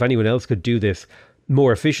see if anyone else could do this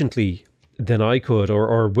more efficiently than I could,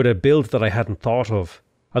 or with a build that I hadn't thought of.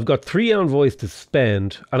 I've got 3 envoys to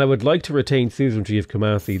spend, and I would like to retain suzerainty of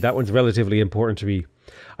Kumasi. That one's relatively important to me.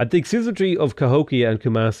 I think suzerainty of Cahokia and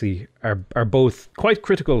Kumasi are both quite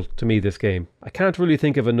critical to me this game. I can't really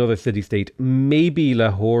think of another city-state. Maybe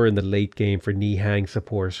Lahore in the late game for Nihang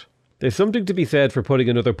support. There's something to be said for putting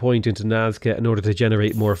another point into Nazca in order to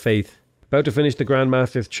generate more faith. About to finish the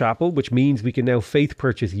Grandmaster's Chapel, which means we can now faith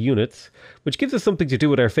purchase units, which gives us something to do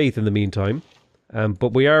with our faith in the meantime.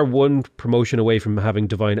 But we are 1 promotion away from having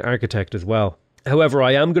Divine Architect as well. However,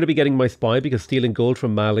 I am going to be getting my spy, because stealing gold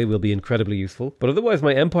from Mali will be incredibly useful. But otherwise,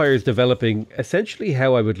 my empire is developing essentially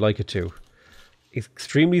how I would like it to.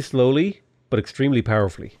 Extremely slowly, but extremely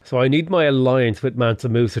powerfully. So I need my alliance with Mansa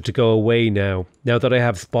Musa to go away now that I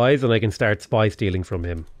have spies and I can start spy stealing from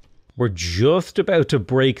him. We're just about to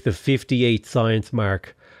break the 58 science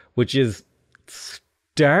mark, which is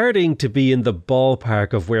starting to be in the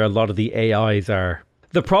ballpark of where a lot of the AIs are.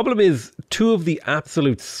 The problem is, two of the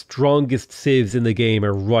absolute strongest civs in the game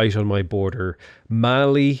are right on my border.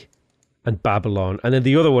 Mali and Babylon. And then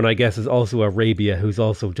the other one, I guess, is also Arabia, who's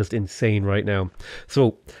also just insane right now.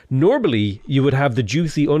 So normally you would have the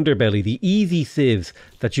juicy underbelly, the easy civs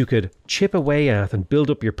that you could chip away at and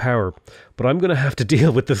build up your power. But I'm going to have to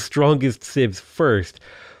deal with the strongest civs first,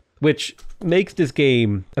 which makes this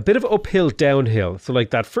game a bit of uphill, downhill. So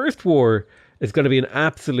like that first war is going to be an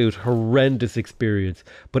absolute horrendous experience.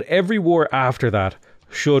 But every war after that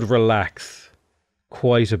should relax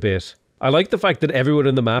quite a bit. I like the fact that everyone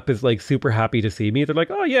on the map is like super happy to see me. They're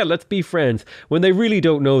like, oh yeah, let's be friends, when they really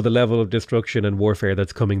don't know the level of destruction and warfare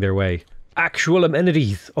that's coming their way. Actual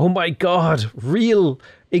amenities. Oh my God. Real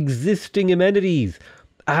existing amenities.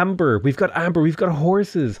 Amber. We've got amber. We've got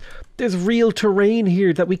horses. There's real terrain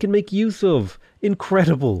here that we can make use of.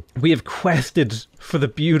 Incredible. We have quested for the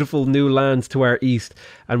beautiful new lands to our east,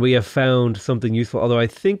 and we have found something useful. Although I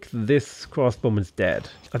think this crossbowman's dead.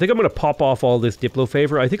 I think I'm going to pop off all this Diplo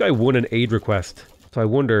favor. I think I won an aid request, so I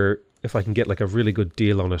wonder if I can get like a really good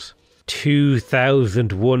deal on it.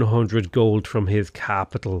 2,100 gold from his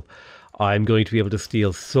capital. I'm going to be able to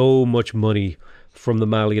steal so much money from the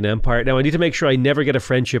Malian Empire. Now I need to make sure I never get a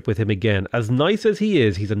friendship with him again. As nice as he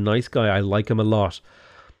is, he's a nice guy. I like him a lot.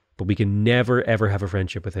 But we can never ever have a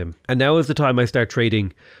friendship with him. And now is the time I start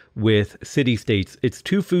trading with city-states. It's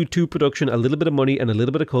 2 food, 2 production, a little bit of money and a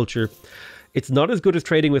little bit of culture. It's not as good as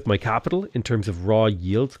trading with my capital in terms of raw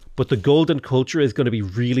yields, but the gold and culture is going to be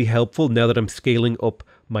really helpful now that I'm scaling up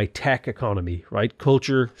my tech economy, right?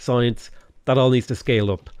 Culture, science, that all needs to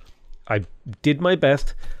scale up. I did my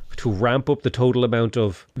best to ramp up the total amount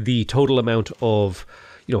of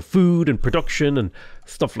food and production and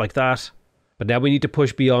stuff like that. But now we need to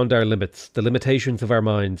push beyond our limits, the limitations of our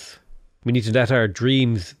minds. We need to let our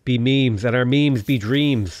dreams be memes and our memes be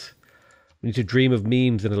dreams. We need to dream of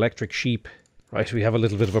memes and electric sheep. Right, we have a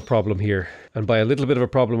little bit of a problem here. And by a little bit of a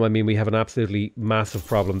problem, I mean we have an absolutely massive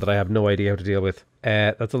problem that I have no idea how to deal with.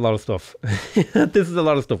 That's a lot of stuff. This is a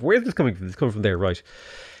lot of stuff. Where's this coming from? It's coming from there, right.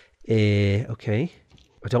 Okay.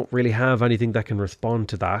 I don't really have anything that can respond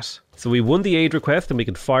to that. So we won the aid request and we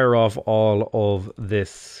can fire off all of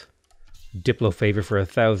this Diplo favor for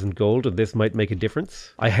 1,000 gold, and this might make a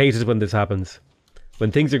difference. I hate it when this happens. When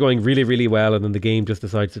things are going really, really well and then the game just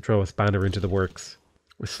decides to throw a spanner into the works.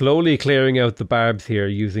 We're slowly clearing out the barbs here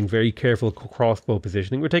using very careful crossbow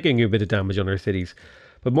positioning. We're taking a bit of damage on our cities.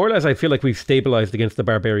 But more or less I feel like we've stabilized against the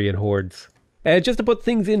barbarian hordes. Just to put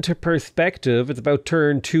things into perspective, it's about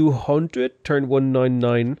turn 200, turn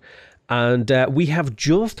 199. And we have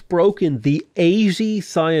just broken the 80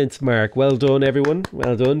 science mark. Well done, everyone.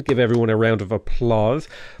 Well done. Give everyone a round of applause.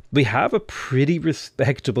 We have a pretty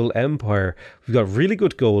respectable empire. We've got really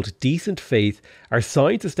good gold, decent faith. Our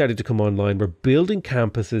science has started to come online. We're building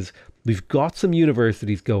campuses. We've got some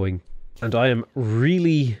universities going. And I am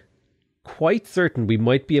really quite certain we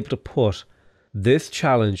might be able to put this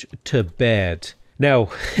challenge to bed. Now,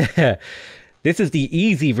 this is the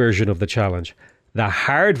easy version of the challenge. The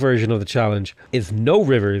hard version of the challenge is no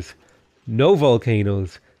rivers, no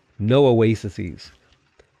volcanoes, no oases.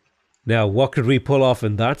 Now, what could we pull off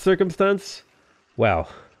in that circumstance? Well,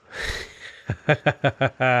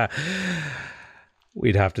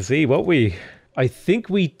 we'd have to see, won't we? I think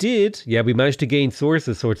we did. Yeah, we managed to gain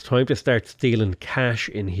sources, so it's time to start stealing cash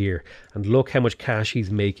in here. And look how much cash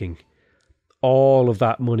he's making. All of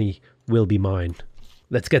that money will be mine.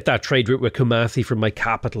 Let's get that trade route with Kumasi from my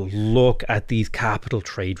capital. Look at these capital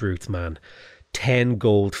trade routes, man. 10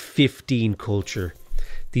 gold, 15 culture.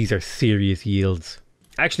 These are serious yields.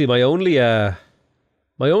 Actually, my only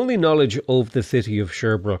knowledge of the city of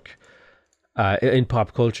Sherbrooke in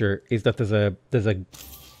pop culture is that there's a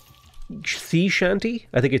sea shanty.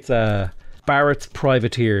 I think it's Barrett's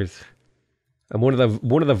Privateers. And one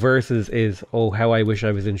of the verses is, "Oh, how I wish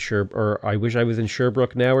I was in I wish I was in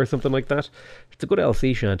Sherbrooke now," or something like that. It's a good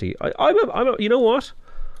LC shanty. You know what?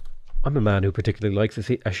 I'm a man who particularly likes a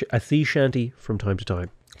sea shanty from time to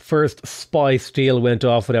time. First spy steal went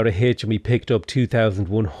off without a hitch, and we picked up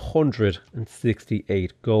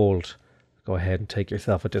 2,168 gold. Go ahead and take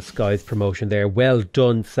yourself a disguise promotion there. Well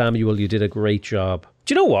done, Samuel. You did a great job.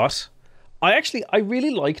 Do you know what? I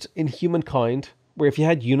really liked in Humankind, where if you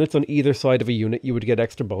had units on either side of a unit, you would get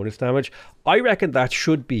extra bonus damage. I reckon that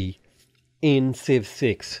should be in Civ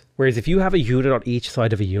 6. Whereas if you have a unit on each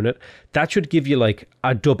side of a unit, that should give you like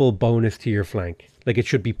a double bonus to your flank. Like it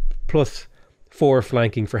should be plus for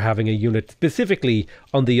flanking, for having a unit specifically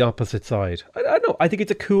on the opposite side. I don't know. I think it's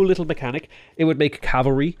a cool little mechanic. It would make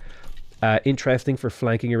cavalry interesting for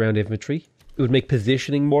flanking around infantry. It would make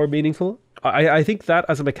positioning more meaningful. I think that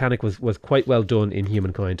as a mechanic was quite well done in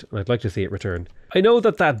Humankind, and I'd like to see it return. I know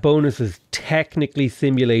that bonus is technically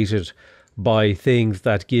simulated by things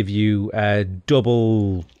that give you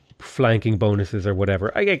double flanking bonuses or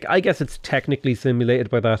whatever. I guess it's technically simulated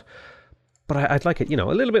by that, but I'd like it, a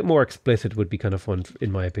little bit more explicit would be kind of fun,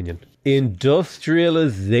 in my opinion.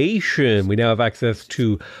 Industrialization. We now have access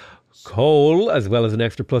to coal, as well as an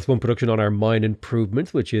extra +1 production on our mine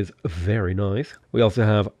improvements, which is very nice. We also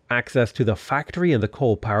have access to the factory and the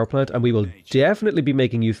coal power plant, and we will definitely be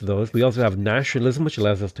making use of those. We also have nationalism, which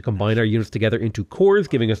allows us to combine our units together into corps,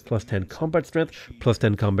 giving us +10 combat strength,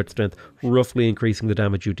 +10 combat strength, roughly increasing the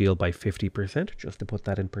damage you deal by 50%, just to put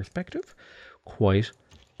that in perspective. Quite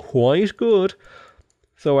good.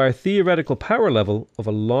 So our theoretical power level of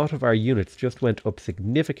a lot of our units just went up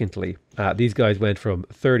significantly. These guys went from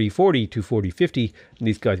 30-40 to 40-50, and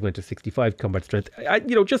these guys went to 65 combat strength.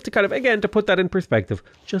 Just to kind of, again, to put that in perspective,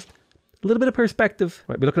 just a little bit of perspective.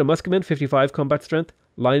 Right, we're looking at Musketmen, 55 combat strength,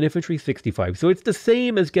 line infantry, 65. So it's the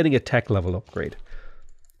same as getting a tech level upgrade,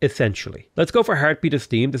 essentially. Let's go for Heartbeat of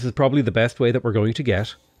Steam. This is probably the best way that we're going to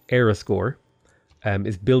get era score.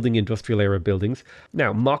 Is building industrial era buildings.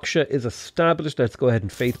 Now, Moksha is established. Let's go ahead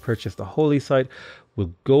and faith purchase the holy site.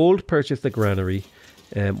 We'll gold purchase the granary.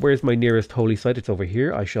 Where's my nearest holy site? It's over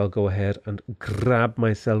here. I shall go ahead and grab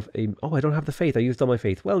myself a... Oh, I don't have the faith. I used all my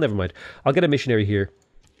faith. Well, never mind. I'll get a missionary here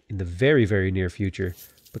in the very, very near future.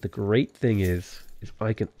 But the great thing is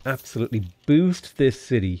I can absolutely boost this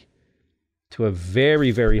city to a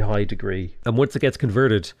very, very high degree. And once it gets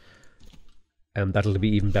converted, that'll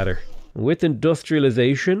be even better. With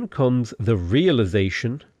industrialization comes the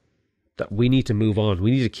realization that we need to move on.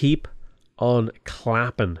 We need to keep on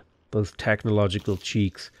clapping those technological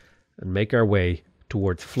cheeks and make our way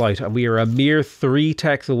towards flight. And we are a mere 3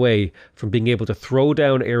 techs away from being able to throw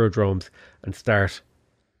down aerodromes and start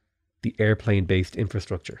the airplane-based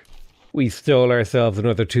infrastructure. We stole ourselves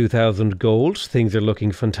another 2,000 gold. Things are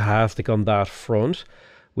looking fantastic on that front.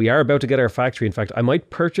 We are about to get our factory. In fact, I might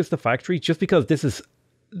purchase the factory just because this is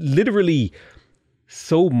literally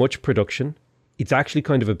so much production. It's actually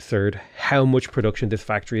kind of absurd how much production this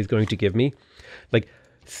factory is going to give me. Like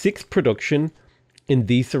 6 production in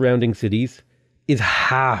these surrounding cities is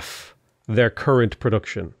half their current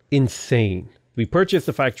production. Insane. We purchase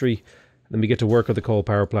the factory, then we get to work on the coal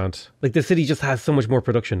power plant. Like the city just has so much more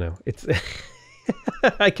production now. It's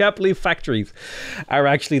I can't believe factories are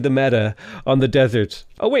actually the meta on the desert.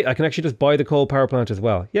 Oh wait, I can actually just buy the coal power plant as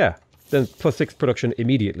well. Yeah. Then +6 production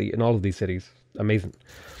immediately in all of these cities. Amazing.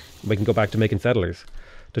 We can go back to making settlers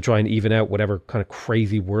to try and even out whatever kind of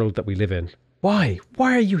crazy world that we live in. Why?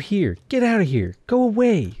 Why are you here? Get out of here. Go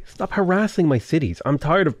away. Stop harassing my cities. I'm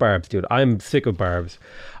tired of barbs, dude. I'm sick of barbs.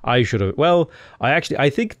 I should have... Well, I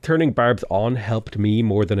think turning barbs on helped me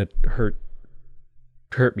more than it hurt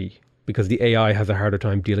me, because the AI has a harder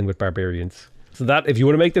time dealing with barbarians. So that, if you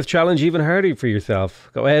want to make this challenge even harder for yourself,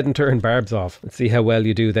 go ahead and turn barbs off and see how well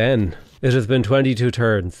you do then. It has been 22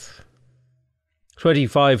 turns.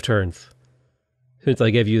 25 turns since I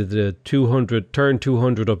gave you the turn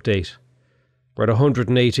 200 update. We're at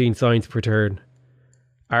 118 signs per turn.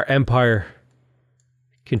 Our empire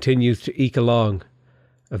continues to eke along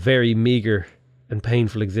a very meager and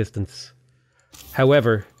painful existence.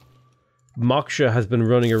 However, Moksha has been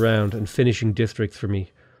running around and finishing districts for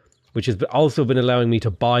me, which has also been allowing me to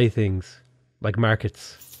buy things like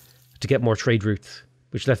markets to get more trade routes,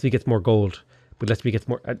 which lets me get more gold, but lets me get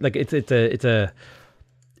more... Like it's a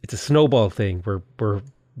snowball thing where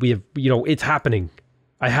we have, it's happening.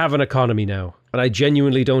 I have an economy now, and I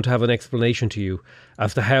genuinely don't have an explanation to you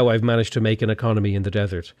as to how I've managed to make an economy in the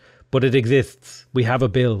desert, but it exists. We have a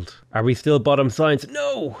build. Are we still bottom science?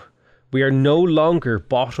 No, we are no longer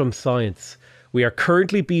bottom science. We are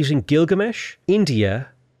currently beating Gilgamesh, India,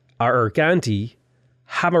 Gandhi,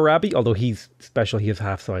 Hammurabi, although he's special, he has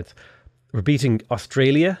half science. We're beating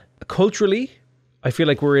Australia. Culturally, I feel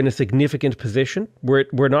like we're in a significant position.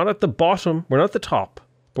 We're not at the bottom, we're not at the top,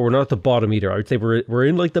 but we're not at the bottom either. I would say we're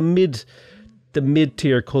in like the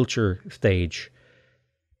mid-tier culture stage.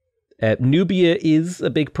 Nubia is a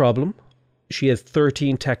big problem. She has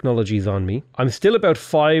 13 technologies on me. I'm still about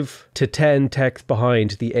 5 to 10 techs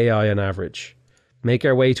behind the AI on average. Make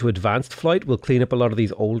our way to advanced flight. We'll clean up a lot of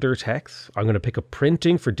these older techs. I'm going to pick up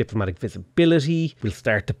printing for diplomatic visibility. We'll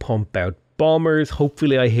start to pump out bombers.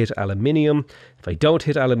 Hopefully I hit aluminium. If I don't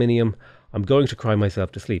hit aluminium, I'm going to cry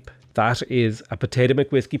myself to sleep. That is a Potato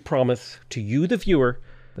McWhiskey promise to you, the viewer,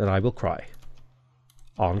 that I will cry.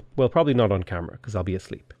 on. Well, probably not on camera because I'll be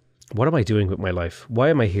asleep. What am I doing with my life? Why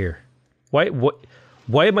am I here? Why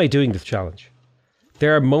am I doing this challenge?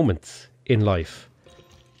 There are moments in life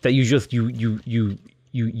that you just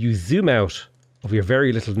you zoom out of your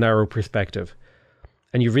very little narrow perspective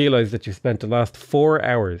and you realize that you spent the last 4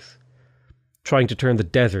 hours trying to turn the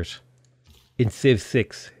desert in Civ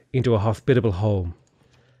 6 into a hospitable home.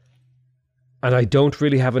 And I don't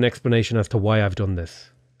really have an explanation as to why I've done this.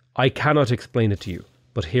 I cannot explain it to you,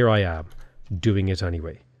 but here I am, doing it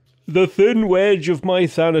anyway. The thin wedge of my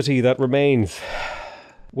sanity that remains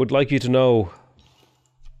would like you to know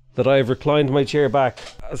that I have reclined my chair back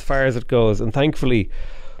as far as it goes, and thankfully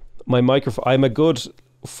my microphone, I'm a good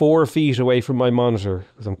 4 feet away from my monitor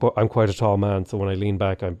because I'm quite a tall man, so when I lean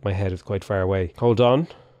back my head is quite far away. Hold on.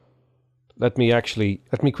 Let me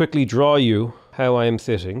quickly draw you how I am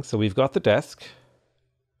sitting. So we've got the desk.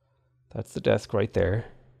 That's the desk right there.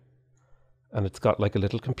 And it's got like a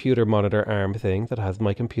little computer monitor arm thing that has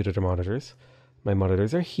my computer monitors. My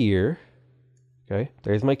monitors are here. Okay,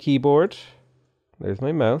 there's my keyboard. There's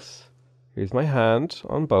my mouse. Here's my hand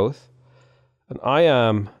on both. And I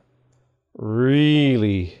am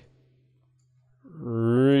really,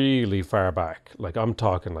 really far back. Like I'm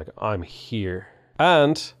talking like I'm here.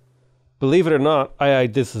 And believe it or not,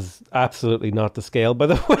 this is absolutely not the scale, by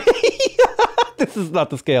the way. This is not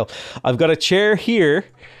the scale. I've got a chair here,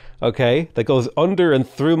 okay, that goes under and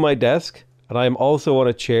through my desk. And I am also on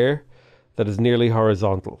a chair that is nearly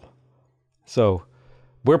horizontal. So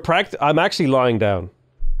I'm actually lying down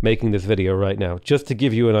making this video right now, just to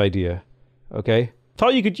give you an idea, okay?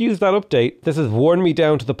 Thought you could use that update. This has worn me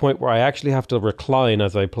down to the point where I actually have to recline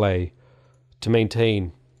as I play to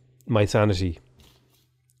maintain my sanity.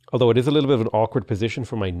 Although it is a little bit of an awkward position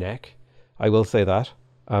for my neck, I will say that.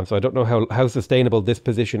 So I don't know how sustainable this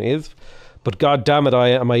position is, but god damn it,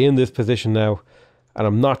 am I in this position now, and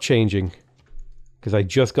I'm not changing because I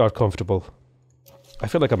just got comfortable. I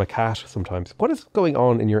feel like I'm a cat sometimes. What is going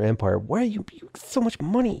on in your empire? Why are you so much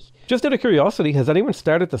money? Just out of curiosity, has anyone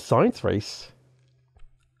started the science race?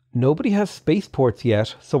 Nobody has spaceports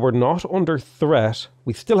yet, so we're not under threat.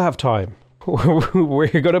 We still have time.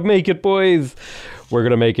 We're gonna make it, boys. We're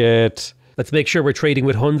gonna make it. Let's make sure we're trading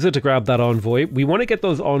with Hunza to grab that envoy. We want to get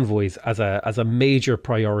those envoys as a major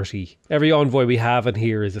priority. Every envoy we have in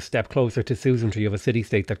here is a step closer to suzerainty of a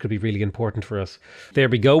city-state that could be really important for us. There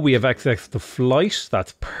we go. We have access to flight.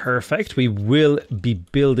 That's perfect. We will be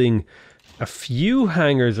building a few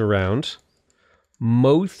hangars around.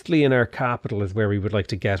 Mostly in our capital is where we would like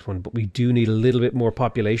to get one, but we do need a little bit more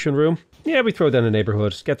population room. Yeah, we throw down a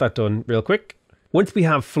neighborhood. Get that done real quick. Once we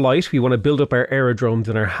have flight, we want to build up our aerodromes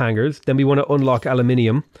and our hangars. Then we want to unlock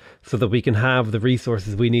aluminium so that we can have the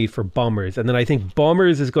resources we need for bombers. And then I think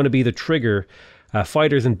bombers is going to be the trigger.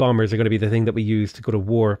 Fighters and bombers are going to be the thing that we use to go to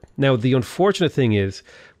war. Now, the unfortunate thing is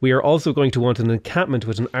we are also going to want an encampment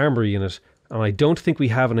with an armory in it. And I don't think we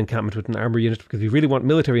have an encampment with an armory unit because we really want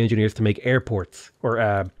military engineers to make airports or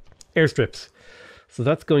airstrips. So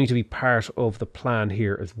that's going to be part of the plan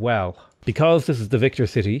here as well. Because this is the Victor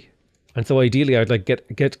City, and so ideally I'd like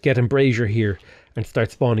get Embrasure here and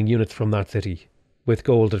start spawning units from that city with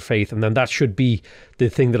gold and faith, and then that should be the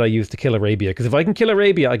thing that I use to kill Arabia, because if I can kill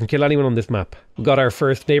Arabia, I can kill anyone on this map. We've got our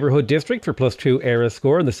first neighbourhood district for +2 era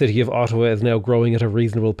score, and the city of Ottawa is now growing at a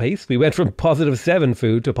reasonable pace. We went from +7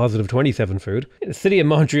 food to +27 food. The city of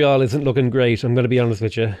Montreal isn't looking great, I'm going to be honest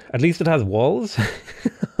with you. At least it has walls.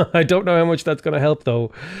 I don't know how much that's going to help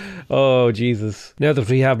though. Oh Jesus. Now that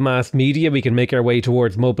we have mass media, we can make our way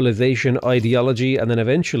towards mobilization, ideology, and then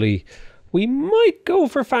eventually we might go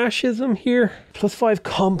for fascism here. +5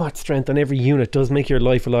 combat strength on every unit does make your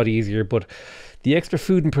life a lot easier, but the extra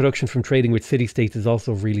food and production from trading with city-states is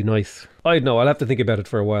also really nice. I don't know, I'll have to think about it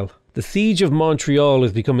for a while. The siege of Montreal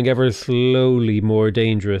is becoming ever slowly more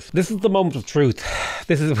dangerous. This is the moment of truth.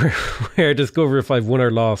 This is where I discover if I've won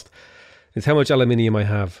or lost. It's how much aluminium I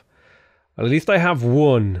have. Well, at least I have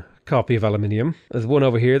one copy of aluminium. There's one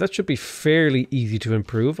over here. That should be fairly easy to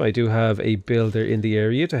improve. I do have a builder in the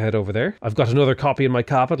area to head over there. I've got another copy in my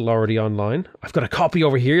capital already online. I've got a copy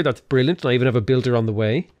over here. That's brilliant. And I even have a builder on the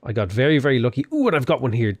way. I got very, very lucky. Ooh, and I've got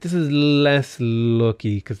one here. This is less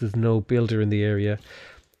lucky because there's no builder in the area.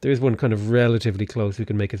 There is one kind of relatively close who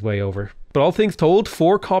can make his way over. But all things told,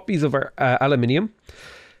 4 copies of our aluminium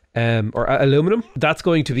or aluminum. That's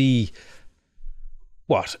going to be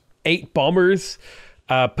what? 8 bombers,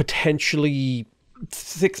 potentially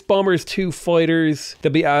 6 bombers, 2 fighters.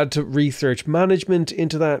 There'll be add to research management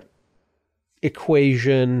into that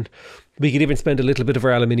equation. We could even spend a little bit of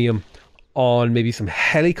our aluminium on maybe some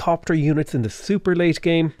helicopter units in the super late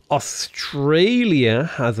game. Australia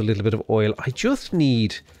has a little bit of oil. I just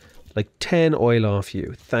need like 10 oil off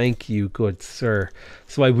you. Thank you, good sir.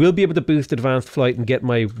 So I will be able to boost advanced flight and get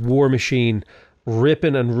my war machine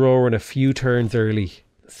ripping and roaring a few turns early.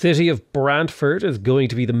 City of Brantford is going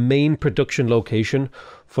to be the main production location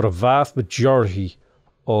for a vast majority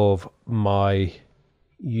of my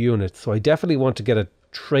units. So I definitely want to get a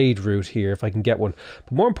trade route here if I can get one.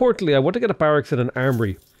 But more importantly, I want to get a barracks and an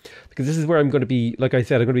armory, because this is where I'm going to be, like I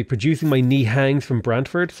said, I'm going to be producing my knee hangs from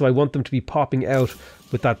Brantford. So I want them to be popping out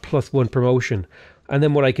with that +1 promotion. And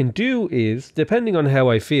then what I can do is, depending on how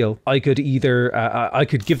I feel, I could either I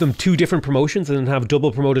could give them 2 different promotions and then have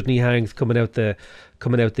double promoted knee hangs coming out the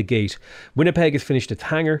gate. Winnipeg has finished its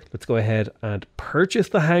hangar. Let's go ahead and purchase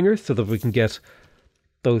the hangars so that we can get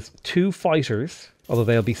those 2 fighters. Although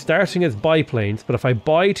they'll be starting as biplanes, but if I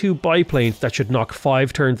buy 2 biplanes, that should knock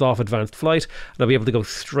 5 turns off advanced flight, and I'll be able to go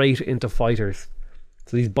straight into fighters.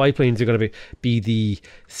 So these biplanes are going to be the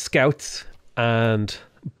scouts and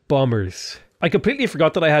bombers. I completely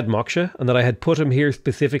forgot that I had Moksha and that I had put him here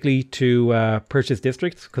specifically to purchase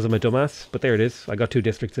districts because I'm a dumbass. But there it is. I got 2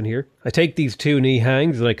 districts in here. I take these 2 knee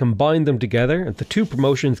hangs and I combine them together, and the 2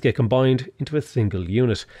 promotions get combined into a single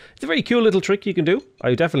unit. It's a very cool little trick you can do.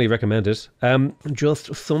 I definitely recommend it.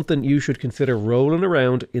 Just something you should consider rolling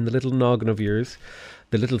around in the little noggin of yours.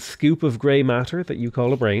 The little scoop of grey matter that you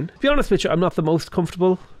call a brain. To be honest with you, I'm not the most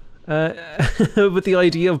comfortable with the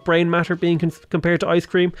idea of brain matter being compared to ice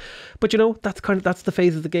cream, but you know, that's the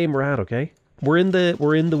phase of the game we're at. Okay, we're in the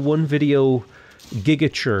 1 video giga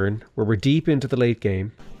churn where we're deep into the late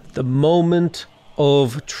game. The moment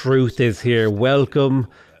of truth is here. Welcome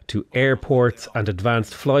to airports and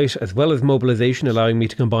advanced flight, as well as mobilization, allowing me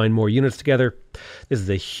to combine more units together. This is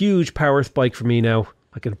a huge power spike for me now.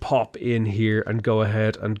 I can pop in here and go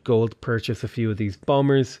ahead and gold purchase a few of these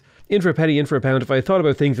bombers. In for a penny, in for a pound. If I thought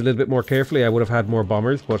about things a little bit more carefully, I would have had more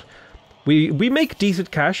bombers, but we make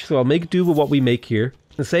decent cash, so I'll make do with what we make here.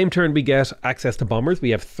 The same turn we get access to bombers.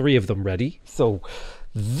 We have 3 of them ready. So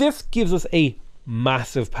this gives us a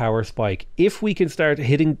massive power spike. If we can start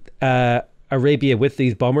hitting Arabia with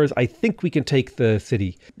these bombers, I think we can take the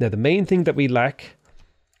city. Now, the main thing that we lack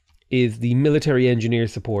is the military engineer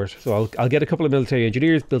support. So I'll get a couple of military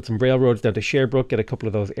engineers, build some railroads down to Sherbrooke, get a couple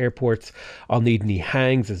of those airports. I'll need knee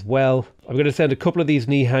hangs as well. I'm going to send a couple of these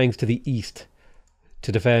knee hangs to the east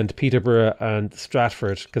to defend Peterborough and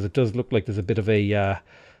Stratford, because it does look like there's a bit of a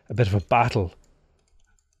battle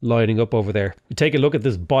lining up over there. You take a look at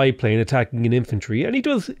this biplane attacking an infantry, and he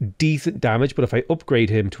does decent damage, but if I upgrade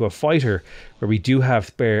him to a fighter where we do have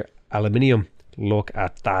spare aluminium, look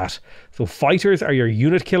at that. So fighters are your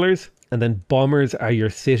unit killers, and then bombers are your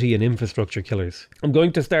city and infrastructure killers. I'm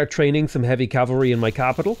going to start training some heavy cavalry in my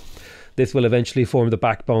capital. This will eventually form the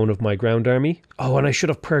backbone of my ground army. Oh, and I should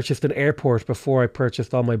have purchased an airport before I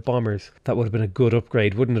purchased all my bombers. That would have been a good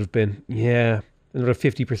upgrade, wouldn't it have been? Yeah, another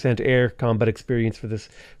 50% air combat experience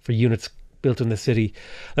for units built in the city.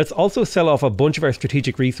 Let's also sell off a bunch of our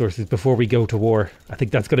strategic resources before we go to war. I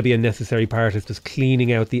think that's going to be a necessary part, is just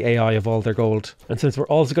cleaning out the AI of all their gold. And since we're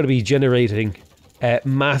also going to be generating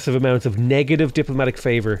massive amounts of negative diplomatic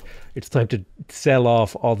favour, it's time to sell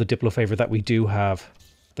off all the diplo favour that we do have.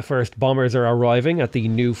 The first bombers are arriving at the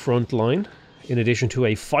new front line, in addition to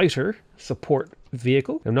a fighter support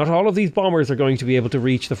vehicle. Now, not all of these bombers are going to be able to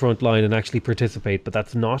reach the front line and actually participate, but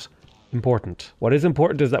that's not important. What is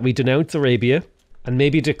important is that we denounce Arabia and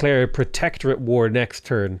maybe declare a protectorate war next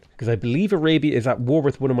turn, because I believe Arabia is at war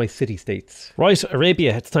with one of my city-states. Right,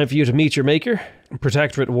 Arabia, it's time for you to meet your maker.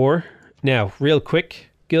 Protectorate war. Now, real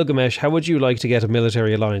quick, Gilgamesh, how would you like to get a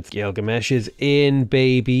military alliance? Gilgamesh is in,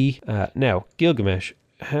 baby. Now, Gilgamesh,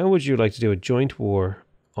 how would you like to do a joint war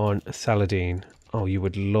on Saladin? Oh, you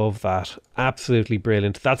would love that. Absolutely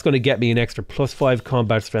brilliant. That's going to get me an extra +5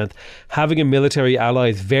 combat strength. Having a military ally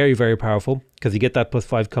is very, very powerful, because you get that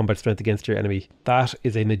 +5 combat strength against your enemy. That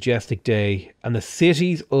is a majestic day. And the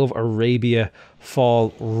cities of Arabia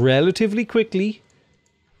fall relatively quickly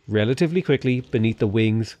beneath the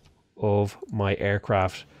wings of my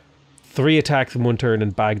aircraft. 3 attacks in 1 turn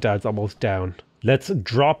and Baghdad's almost down. Let's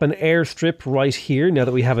drop an airstrip right here now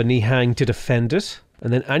that we have a Nihang to defend it.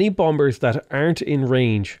 And then any bombers that aren't in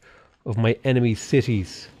range of my enemy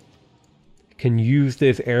cities can use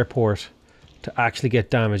this airport to actually get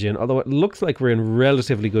damage in. Although it looks like we're in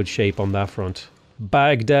relatively good shape on that front.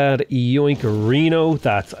 Baghdad, Yoinkarino,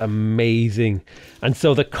 that's amazing. And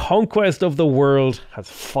so the conquest of the world has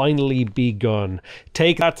finally begun.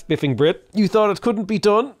 Take that, spiffing Brit. You thought it couldn't be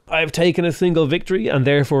done? I've taken a single victory, and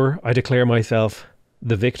therefore I declare myself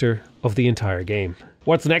the victor of the entire game.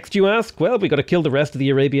 What's next, you ask? Well, we got to kill the rest of the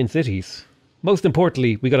Arabian cities. Most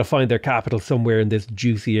importantly, we got to find their capital somewhere in this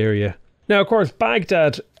juicy area. Now, of course,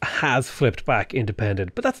 Baghdad has flipped back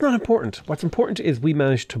independent, but that's not important. What's important is we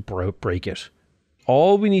managed to break it.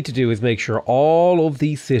 All we need to do is make sure all of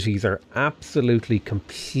these cities are absolutely,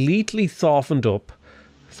 completely softened up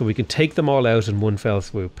so we can take them all out in one fell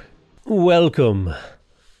swoop. Welcome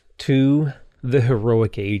to the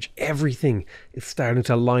heroic age. Everything is starting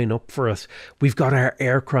to line up for us. We've got our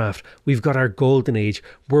aircraft. We've got our golden age.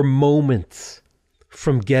 We're moments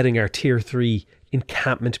from getting our tier 3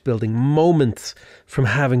 encampment building. Moments from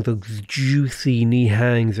having those juicy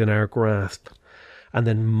Nihangs in our grasp. And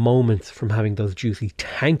then moments from having those juicy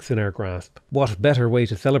tanks in our grasp. What better way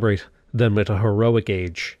to celebrate than with a heroic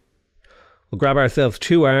age? We'll grab ourselves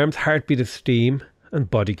 2 arms, heartbeat of steam,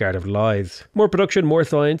 and bodyguard of lies. More production, more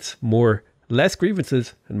science, less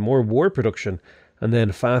grievances, and more war production. And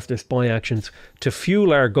then faster spy actions to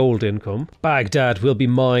fuel our gold income. Baghdad will be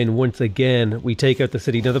mine once again. We take out the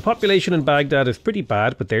city. Now the population in Baghdad is pretty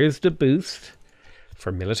bad, but there's the boost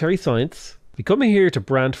for military science. We come here to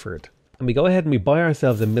Brantford. And we go ahead and we buy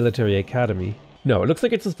ourselves a military academy. No, it looks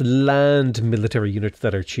like it's just land military units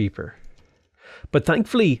that are cheaper. But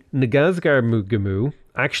thankfully, Nagazgar Mugamu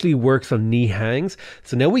actually works on Nihangs.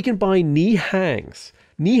 So now we can buy Nihangs,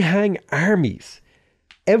 Nihang armies,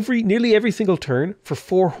 nearly every single turn for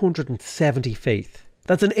 470 faith.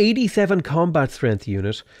 That's an 87 combat strength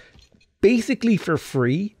unit, basically for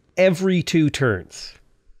free every 2 turns.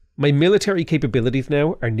 My military capabilities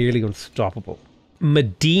now are nearly unstoppable.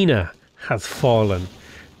 Medina has fallen.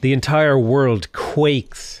 The entire world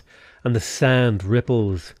quakes and the sand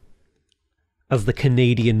ripples as the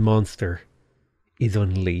Canadian monster is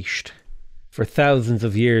unleashed. For thousands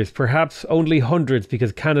of years, perhaps only hundreds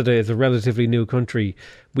because Canada is a relatively new country,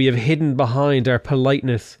 we have hidden behind our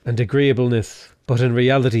politeness and agreeableness. But in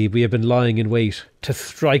reality, we have been lying in wait to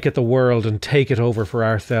strike at the world and take it over for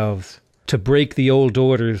ourselves. To break the old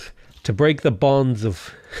orders, to break the bonds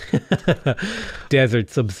of desert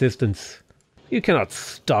subsistence. You cannot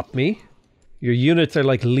stop me. Your units are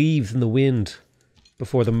like leaves in the wind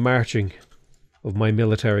before the marching of my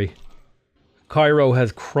military. Cairo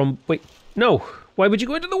has wait, no! Why would you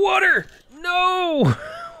go into the water? No!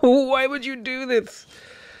 Why would you do this?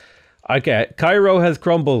 Okay, Cairo has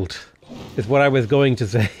crumbled, is what I was going to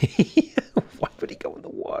say. Why would he go in the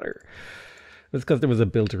water? It's because there was a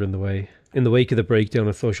builder in the way. In the wake of the breakdown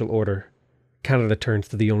of social order, Canada turns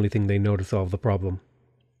to the only thing they know to solve the problem.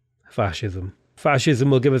 Fascism. Fascism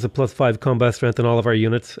will give us a +5 combat strength on all of our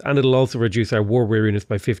units, and it'll also reduce our war weariness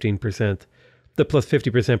by 15%. The plus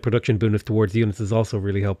 50% production bonus towards units is also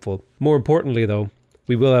really helpful. More importantly though,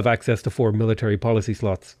 we will have access to 4 military policy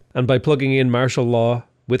slots. And by plugging in martial law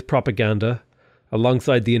with propaganda,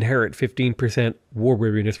 alongside the inherent 15% war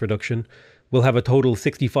weariness reduction, we'll have a total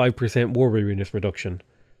 65% war weariness reduction.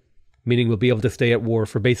 Meaning we'll be able to stay at war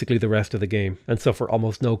for basically the rest of the game and suffer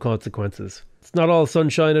almost no consequences. It's not all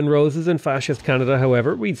sunshine and roses in fascist Canada,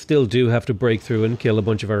 however. We still do have to break through and kill a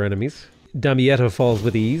bunch of our enemies. Damietta falls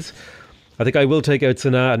with ease. I think I will take out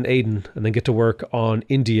Sanaa and Aden and then get to work on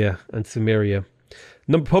India and Sumeria.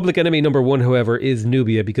 Public enemy number 1, however, is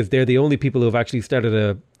Nubia, because they're the only people who have actually started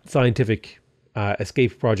a scientific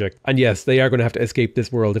escape project. And yes, they are going to have to escape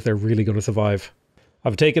this world if they're really going to survive.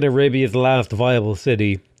 I've taken Arabia's last viable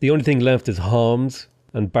city. The only thing left is Homs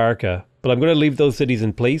and Barca, but I'm going to leave those cities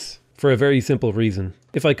in place for a very simple reason.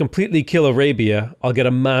 If I completely kill Arabia, I'll get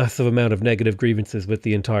a massive amount of negative grievances with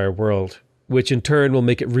the entire world, which in turn will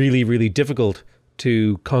make it really, really difficult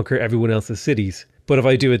to conquer everyone else's cities. But if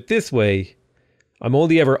I do it this way, I'm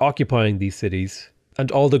only ever occupying these cities,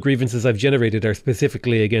 and all the grievances I've generated are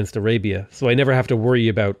specifically against Arabia, so I never have to worry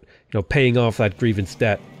about, paying off that grievance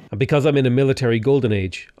debt. And because I'm in a military golden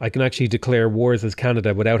age, I can actually declare wars as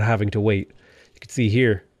Canada without having to wait. You can see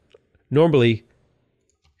here, normally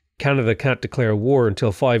Canada can't declare war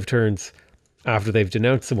until 5 turns after they've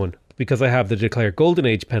denounced someone. Because I have the declare golden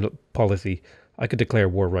age policy, I could declare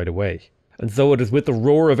war right away. And so it is with the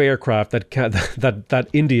roar of aircraft that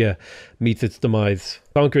India meets its demise.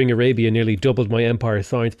 Conquering Arabia nearly doubled my empire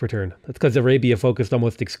science per turn. That's because Arabia focused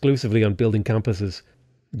almost exclusively on building campuses.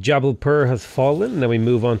 Jabalpur has fallen. Now we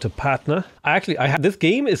move on to Patna. This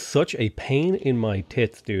game is such a pain in my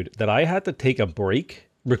tits, dude, that I had to take a break,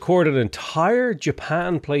 record an entire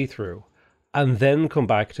Japan playthrough, and then come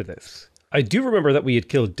back to this. I do remember that we had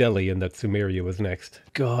killed Delhi and that Sumeria was next.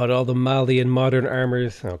 God, all the Malian modern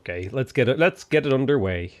armors. Okay, let's get it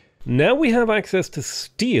underway. Now we have access to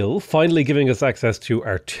steel, finally giving us access to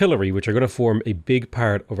artillery, which are going to form a big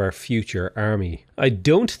part of our future army. I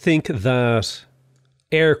don't think that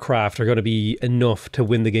aircraft are going to be enough to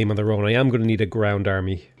win the game on their own. I am going to need a ground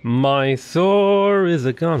army. Mysore is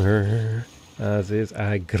a gunner, as is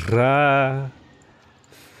Agra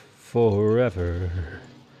forever.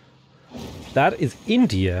 That is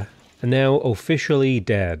India, now officially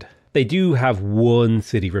dead. They do have one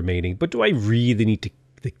city remaining, but do I really need to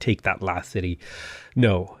take that last city?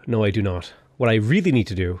 No, I do not. What I really need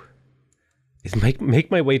to do is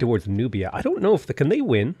make my way towards Nubia. I don't know if can they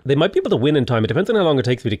win? They might be able to win in time. It depends on how long it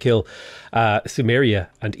takes me to kill Sumeria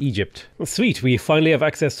and Egypt. Well, sweet, we finally have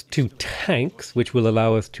access to tanks, which will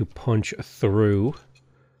allow us to punch through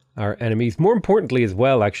our enemies. More importantly as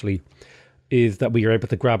well, actually, is that we are able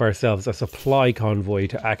to grab ourselves a supply convoy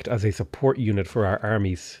to act as a support unit for our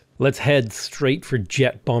armies. Let's head straight for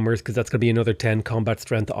jet bombers, because that's going to be another 10 combat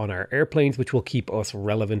strength on our airplanes, which will keep us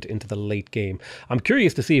relevant into the late game. I'm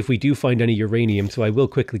curious to see if we do find any uranium, so I will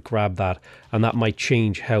quickly grab that, and that might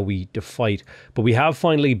change how we fight. But we have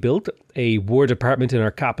finally built a war department in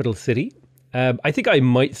our capital city. I think I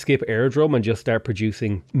might skip aerodrome and just start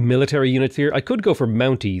producing military units here. I could go for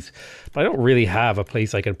Mounties, but I don't really have a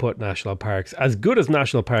place I can put national parks. As good as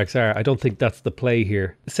national parks are, I don't think that's the play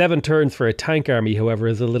here. 7 turns for a tank army, however,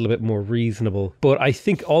 is a little bit more reasonable. But I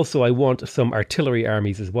think also I want some artillery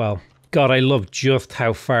armies as well. God, I love just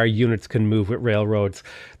how far units can move with railroads.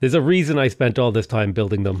 There's a reason I spent all this time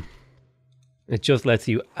building them. It just lets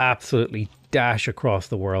you absolutely dash across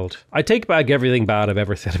the world. I take back everything bad I've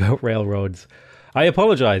ever said about railroads. I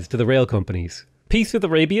apologise to the rail companies. Peace with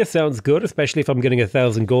Arabia sounds good, especially if I'm getting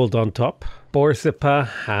 1,000 gold on top. Borsippa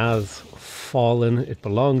has fallen. It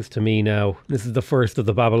belongs to me now. This is the first of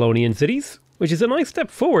the Babylonian cities, which is a nice step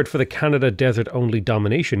forward for the Canada desert-only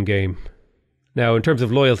domination game. Now, in terms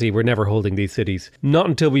of loyalty, we're never holding these cities. Not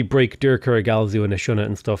until we break Dur Galzu and Ashuna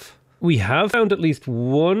and stuff. We have found at least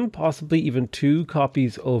 1, possibly even 2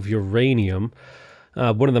 copies of uranium.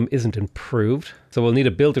 One of them isn't improved, so we'll need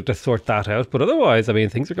a builder to sort that out. But otherwise, I mean,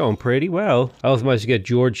 things are going pretty well. I also managed to get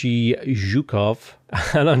Georgy Zhukov,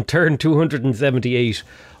 and on turn 278,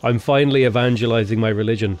 I'm finally evangelizing my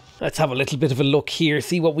religion. Let's have a little bit of a look here,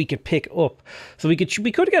 see what we could pick up. So we could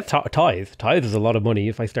get tithe. Tithe is a lot of money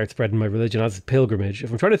if I start spreading my religion as a pilgrimage.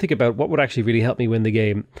 If I'm trying to think about what would actually really help me win the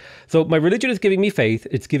game. So my religion is giving me faith,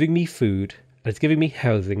 it's giving me food, and it's giving me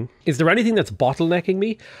housing. Is there anything that's bottlenecking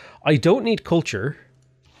me? I don't need culture.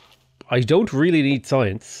 I don't really need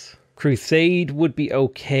science. Crusade would be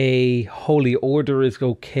okay. Holy Order is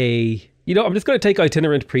okay. You know, I'm just going to take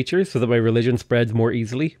itinerant preachers so that my religion spreads more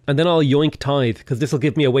easily. And then I'll yoink tithe, because this will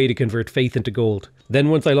give me a way to convert faith into gold. Then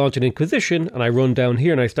once I launch an Inquisition and I run down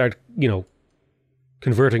here and I start, you know,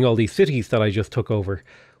 converting all these cities that I just took over,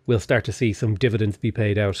 we'll start to see some dividends be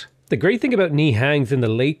paid out. The great thing about Nihangs in the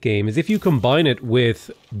late game is if you combine it with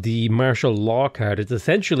the martial law card, it's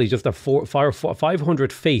essentially just a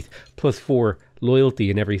 500 faith plus 4 loyalty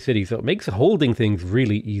in every city. So it makes holding things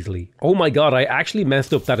really easily. Oh my god, I actually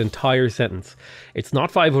messed up that entire sentence. It's not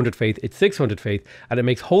 500 faith, it's 600 faith, and it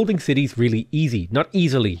makes holding cities really easy, not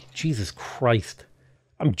easily. Jesus Christ.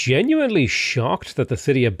 I'm genuinely shocked that the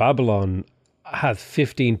city of Babylon has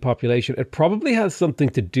 15 population. It probably has something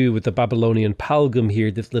to do with the Babylonian Palgum here,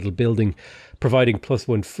 this little building, providing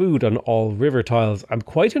 +1 food on all river tiles. I'm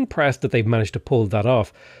quite impressed that they've managed to pull that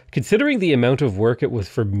off. Considering the amount of work it was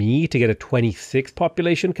for me to get a 26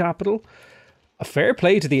 population capital, a fair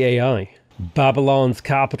play to the AI. Babylon's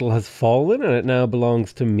capital has fallen and it now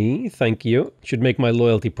belongs to me. Thank you. Should make my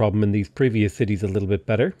loyalty problem in these previous cities a little bit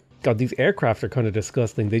better. God, these aircraft are kind of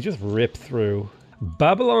disgusting. They just rip through.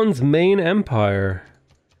 Babylon's main empire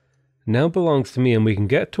now belongs to me, and we can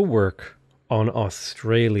get to work on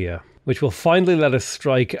Australia, which will finally let us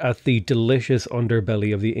strike at the delicious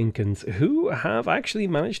underbelly of the Incans, who have actually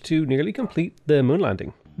managed to nearly complete the moon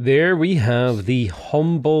landing. There we have the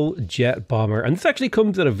humble jet bomber, and this actually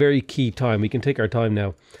comes at a very key time. We can take our time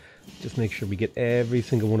now. Just make sure we get every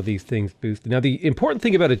single one of these things boosted. Now, the important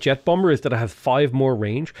thing about a jet bomber is that it has 5 more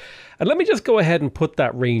range, and let me just go ahead and put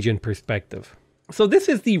that range in perspective. So this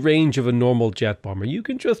is the range of a normal jet bomber. You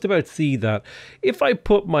can just about see that if I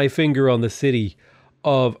put my finger on the city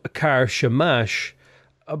of Kar Shamash,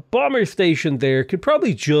 a bomber station there could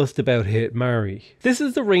probably just about hit Mari. This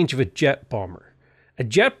is the range of a jet bomber. A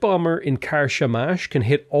jet bomber in Kar Shamash can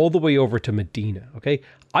hit all the way over to Medina, okay?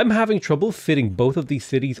 I'm having trouble fitting both of these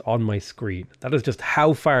cities on my screen. That is just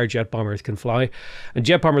how far jet bombers can fly. And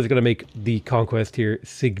jet bombers are going to make the conquest here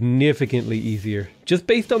significantly easier. Just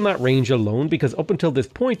based on that range alone, because up until this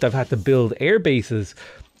point, I've had to build air bases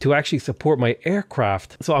to actually support my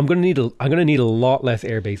aircraft. So I'm going to need a lot less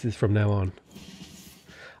air bases from now on.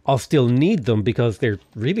 I'll still need them because they're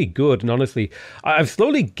really good. And honestly, I've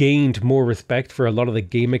slowly gained more respect for a lot of the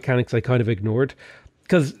game mechanics I kind of ignored.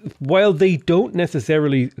 Because while they don't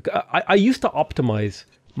necessarily... I used to optimize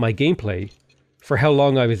my gameplay for how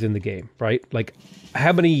long I was in the game, right? Like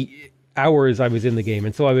how many hours I was in the game.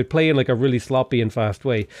 And so I would play in like a really sloppy and fast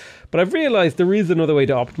way. But I've realized there is another way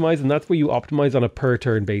to optimize, and that's where you optimize on a per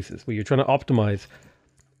turn basis, where you're trying to optimize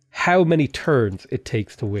how many turns it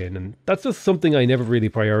takes to win. And that's just something I never really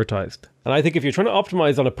prioritized. And I think if you're trying to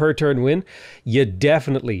optimize on a per turn win, you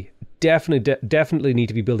definitely need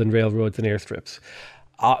to be building railroads and airstrips.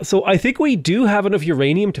 So I think we do have enough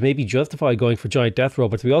uranium to maybe justify going for giant death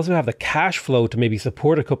robots. We also have the cash flow to maybe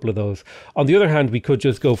support a couple of those. On the other hand, we could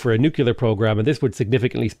just go for a nuclear program, and this would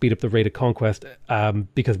significantly speed up the rate of conquest,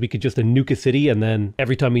 because we could just nuke a city, and then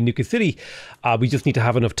every time we nuke a city, we just need to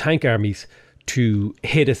have enough tank armies to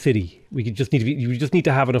hit a city. We just need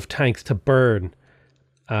to have enough tanks to burn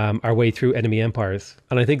our way through enemy empires.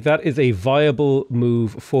 And I think that is a viable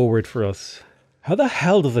move forward for us. How the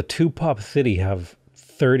hell does a 2-pop city have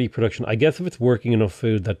 30 production? I guess if it's working enough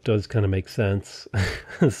food, that does kind of make sense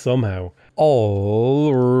somehow.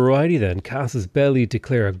 Alrighty then. Cass's Belly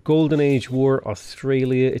declare a golden age war.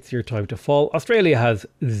 Australia, it's your time to fall. Australia has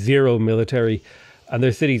 0 military, and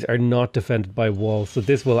their cities are not defended by walls, so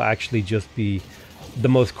this will actually just be the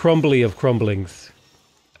most crumbly of crumblings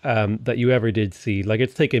that you ever did see. Like,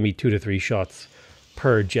 it's taken me 2 to 3 shots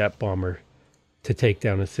per jet bomber to take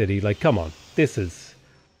down a city. Like, come on, this is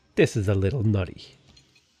a little nutty.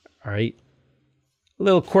 All right, a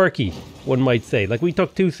little quirky, one might say. Like, we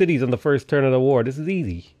took 2 cities on the first turn of the war. This is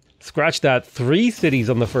easy. Scratch that, 3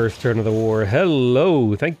 cities on the first turn of the war.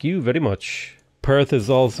 Hello, thank you very much. Perth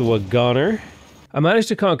is also a goner. I managed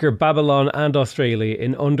to conquer Babylon and Australia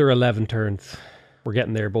in under 11 turns. We're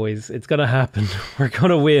getting there, boys. It's gonna happen. We're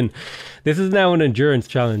gonna win. This is now an endurance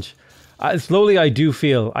challenge. Slowly, I do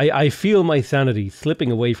feel, I feel my sanity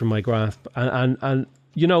slipping away from my grasp, and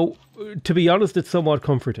you know, to be honest, it's somewhat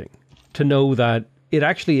comforting to know that it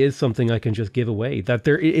actually is something I can just give away, that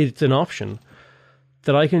it's an option,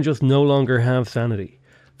 that I can just no longer have sanity,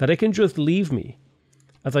 that it can just leave me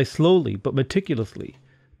as I slowly but meticulously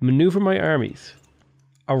maneuver my armies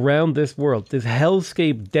around this world, this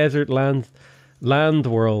hellscape desert land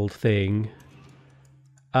world thing,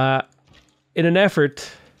 in an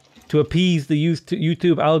effort to appease the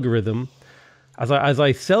YouTube algorithm, as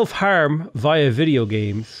I self-harm via video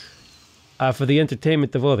games for the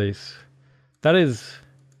entertainment of others. That is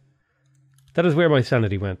where my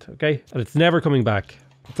sanity went, okay? And it's never coming back.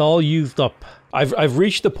 It's all used up. I've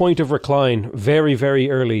reached the point of recline very, very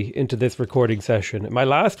early into this recording session. My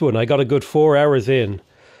last one, I got a good 4 hours in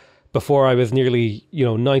before I was nearly,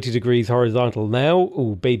 90 degrees horizontal. Now,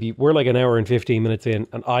 oh baby, we're like an hour and 15 minutes in,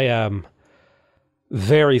 and I am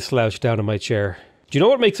very slouched down in my chair. Do you know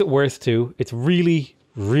what makes it worse too? It's really,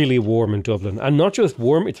 really warm in Dublin. And not just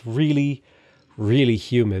warm, it's really, really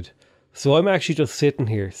humid. So I'm actually just sitting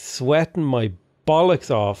here, sweating my bollocks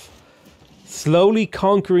off, slowly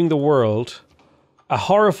conquering the world, a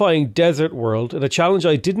horrifying desert world, and a challenge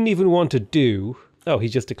I didn't even want to do. Oh, he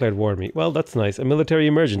just declared war on me. Well, that's nice. A military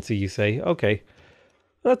emergency, you say? Okay.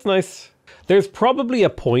 That's nice. There's probably a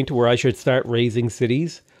point where I should start raising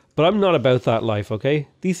cities, but I'm not about that life, okay?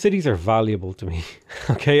 These cities are valuable to me,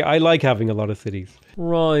 okay? I like having a lot of cities.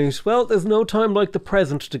 Right, well, there's no time like the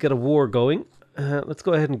present to get a war going. Let's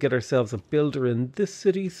go ahead and get ourselves a builder in this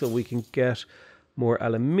city so we can get more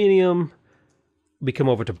aluminium. We come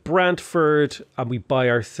over to Brantford and we buy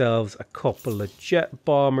ourselves a couple of jet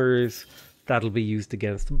bombers. That'll be used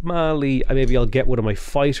against Mali. Maybe I'll get one of my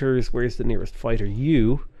fighters. Where's the nearest fighter?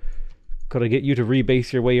 You. Could I get you to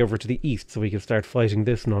rebase your way over to the east so we can start fighting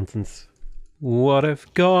this nonsense? What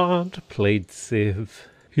if God played Civ?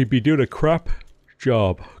 He'd be doing a crap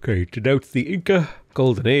job. Okay, denounce the Inca.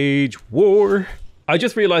 Golden Age War. I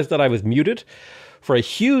just realized that I was muted for a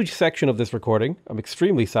huge section of this recording. I'm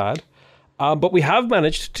extremely sad. But we have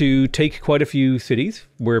managed to take quite a few cities.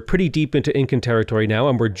 We're pretty deep into Incan territory now,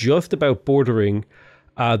 and we're just about bordering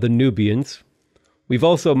the Nubians. We've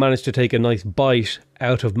also managed to take a nice bite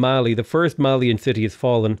out of Mali. The first Malian city has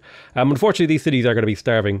fallen. Unfortunately, these cities are going to be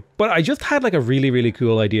starving. But I just had like a really, really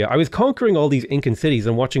cool idea. I was conquering all these Incan cities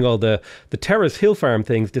and watching all the Terrace Hill Farm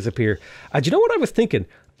things disappear. And you know what I was thinking?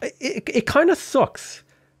 It kind of sucks.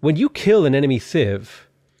 When you kill an enemy civ,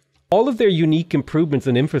 all of their unique improvements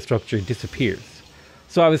in infrastructure disappears.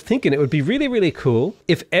 So I was thinking it would be really, really cool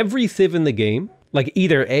if every civ in the game, like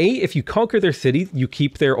either A, if you conquer their city, you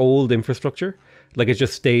keep their old infrastructure, Like it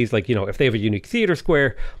just stays like, you know, if they have a unique theater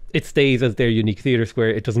square, it stays as their unique theater square.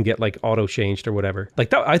 It doesn't get like auto changed or whatever. Like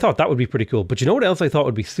that, I thought that would be pretty cool. But you know what else I thought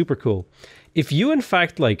would be super cool? If you in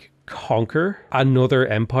fact like conquer another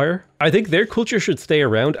empire, I think their culture should stay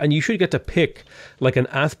around and you should get to pick like an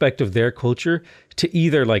aspect of their culture to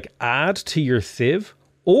either like add to your civ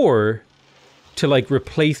or to like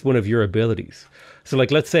replace one of your abilities. So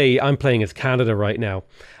like, let's say I'm playing as Canada right now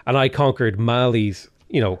and I conquered Mali's,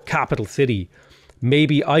 you know, capital city.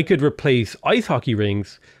 Maybe I could replace ice hockey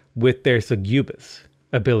rings with their Succubus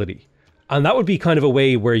ability. And that would be kind of a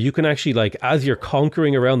way where you can actually like, as you're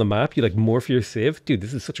conquering around the map, you like morph your civ. Dude,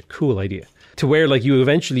 this is such a cool idea. To where like you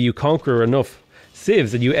eventually you conquer enough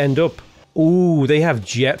civs and you end up, ooh, they have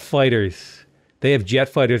jet fighters. They have jet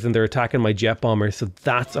fighters and they're attacking my jet bombers. So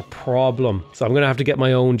that's a problem. So I'm going to have to get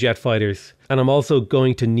my own jet fighters. And I'm also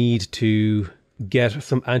going to need to get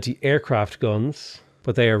some anti-aircraft guns.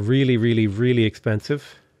 But they are really, really, really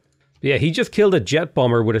expensive. Yeah, he just killed a jet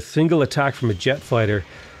bomber with a single attack from a jet fighter,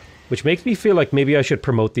 which makes me feel like maybe I should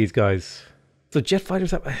promote these guys. So jet fighters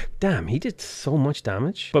have... Damn, he did so much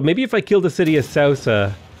damage. But maybe if I kill the city of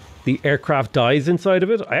Sousa, the aircraft dies inside of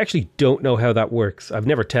it. I actually don't know how that works. I've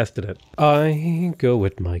never tested it. I go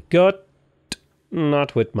with my gut,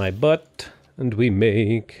 not with my butt, and we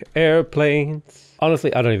make airplanes.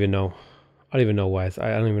 Honestly, I don't even know. I don't even know why. I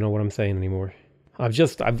don't even know what I'm saying anymore.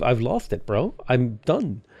 I've lost it, bro. I'm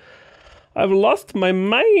done. I've lost my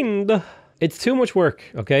mind. It's too much work,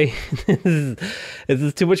 okay? This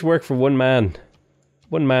is too much work for one man.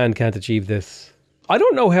 One man can't achieve this. I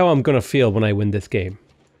don't know how I'm going to feel when I win this game.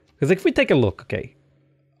 Because like, if we take a look, okay,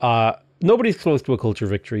 nobody's close to a culture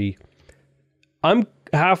victory. I'm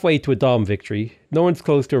halfway to a Dom victory. No one's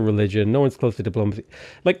close to a religion. No one's close to diplomacy.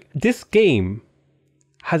 Like, this game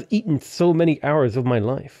has eaten so many hours of my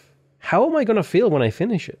life. How am I going to feel when I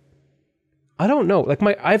finish it? I don't know. Like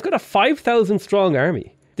I've got a 5,000 strong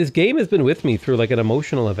army. This game has been with me through like an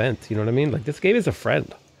emotional event. You know what I mean? Like this game is a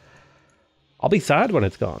friend. I'll be sad when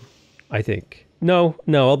it's gone, I think. No,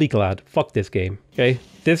 I'll be glad. Fuck this game. Okay?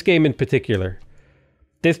 This game in particular.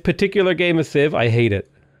 This particular game of Civ, I hate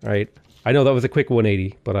it. Right? I know that was a quick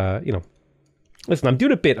 180, but you know. Listen, I'm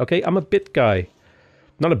doing a bit, okay? I'm a bit guy.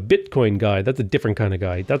 Not a Bitcoin guy. That's a different kind of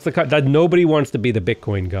guy. That's the kind that nobody wants to be the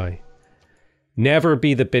Bitcoin guy. Never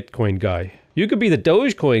be the Bitcoin guy. You could be the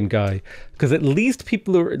Dogecoin guy, because at least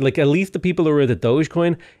people are like, at least the people who are the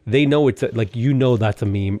Dogecoin, they know it's like, you know, that's a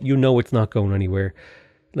meme. You know, it's not going anywhere.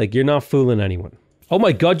 Like, you're not fooling anyone. Oh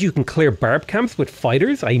my God, you can clear barb camps with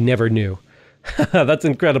fighters? I never knew. That's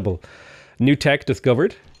incredible. New tech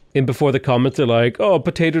discovered. In before the comments are like, oh,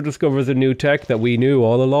 Potato discovers a new tech that we knew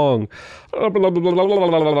all along.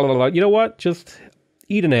 You know what? Just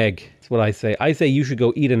eat an egg. That's what I say. I say you should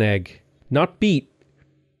go eat an egg. Not beat.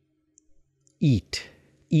 Eat.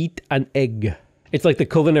 Eat an egg. It's like the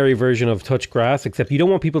culinary version of touch grass, except you don't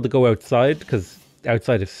want people to go outside because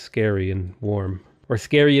outside is scary and warm. Or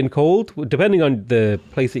scary and cold, depending on the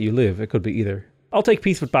place that you live. It could be either. I'll take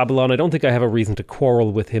peace with Babylon. I don't think I have a reason to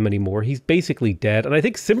quarrel with him anymore. He's basically dead. And I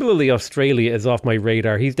think similarly Australia is off my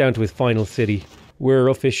radar. He's down to his final city. We're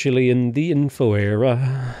officially in the info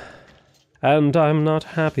era. And I'm not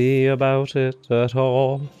happy about it at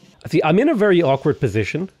all. See, I'm in a very awkward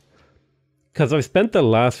position because I've spent the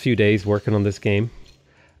last few days working on this game.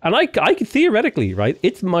 And I could theoretically, right,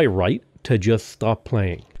 it's my right to just stop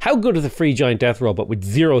playing. How good is a free giant death robot with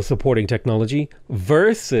zero supporting technology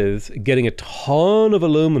versus getting a ton of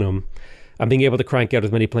aluminum and being able to crank out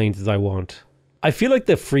as many planes as I want? I feel like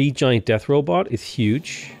the free giant death robot is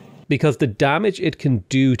huge because the damage it can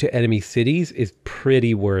do to enemy cities is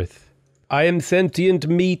pretty worth. I am sentient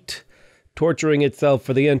meat, torturing itself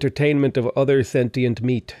for the entertainment of other sentient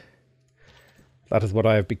meat. That is what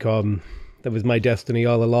I have become. That was my destiny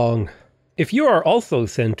all along. If you are also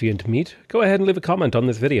sentient meat, go ahead and leave a comment on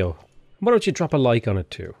this video. Why don't you drop a like on it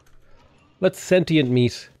too? Let's sentient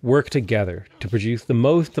meat work together to produce the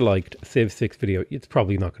most liked Civ 6 video. It's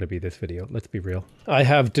probably not going to be this video, let's be real. I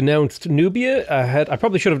have denounced Nubia. I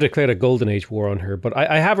probably should have declared a Golden Age war on her, but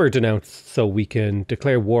I have her denounced so we can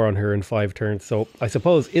declare war on her in 5 turns. So I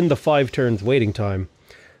suppose in the 5 turns waiting time,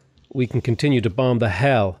 we can continue to bomb the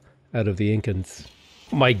hell out of the Incans.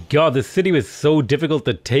 My God, the city was so difficult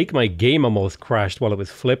to take, my game almost crashed while it was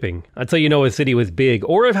flipping. That's how you know a city was big,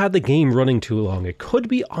 or I've had the game running too long. It could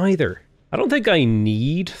be either. I don't think I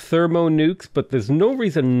need thermo nukes, but there's no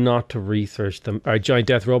reason not to research them. Alright, giant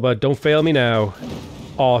death robot, don't fail me now.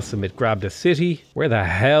 Awesome, it grabbed a city. Where the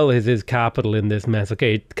hell is his capital in this mess?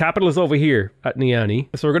 Okay, capital is over here at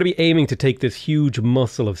Niani. So we're going to be aiming to take this huge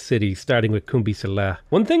muscle of cities, starting with Kumbi Saleh.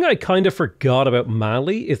 One thing I kind of forgot about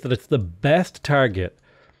Mali is that it's the best target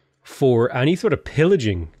for any sort of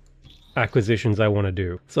pillaging acquisitions I want to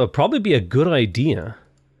do. So it'll probably be a good idea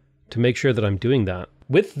to make sure that I'm doing that.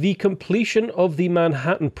 With the completion of the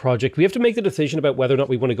Manhattan project, we have to make the decision about whether or not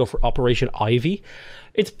we want to go for Operation Ivy.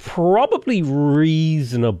 It's probably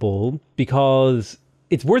reasonable because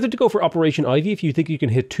it's worth it to go for Operation Ivy if you think you can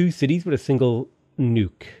hit 2 cities with a single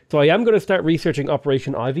nuke. So I am going to start researching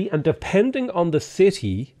Operation Ivy, and depending on the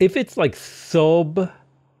city, if it's like sub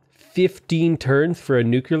 15 turns for a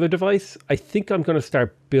nuclear device, I think I'm going to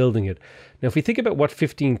start building it. Now, if we think about what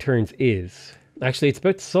 15 turns is, actually, it's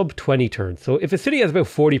about sub 20 turns. So if a city has about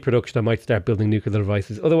 40 production, I might start building nuclear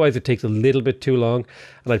devices. Otherwise, it takes a little bit too long,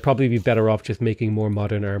 and I'd probably be better off just making more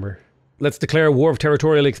modern armor. Let's declare a war of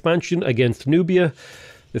territorial expansion against Nubia.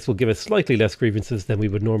 This will give us slightly less grievances than we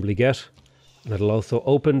would normally get. And it'll also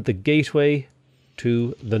open the gateway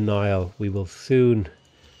to the Nile. We will soon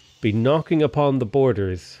be knocking upon the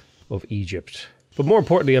borders of Egypt. But more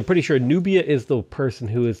importantly, I'm pretty sure Nubia is the person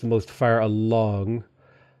who is the most far along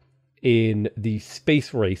in the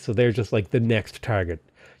space race, so they're just like the next target.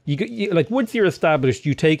 Like once you're established,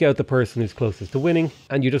 you take out the person who's closest to winning,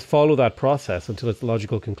 and you just follow that process until its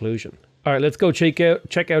logical conclusion. All right, let's go check out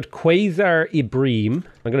Quasar Ibrahim.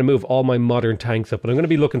 I'm going to move all my modern tanks up, and I'm going to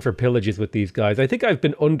be looking for pillages with these guys. I think I've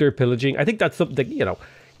been under pillaging. I think that's something that, you know,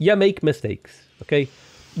 you make mistakes, okay?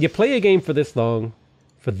 You play a game for this long,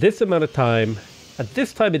 for this amount of time, at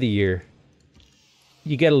this time of the year,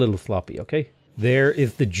 you get a little sloppy, okay? There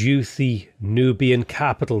is the juicy Nubian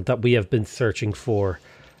capital that we have been searching for.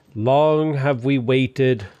 Long have we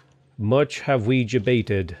waited, much have we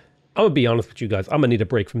debated. I'm gonna be honest with you guys, I'm gonna need a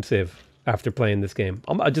break from Civ after playing this game.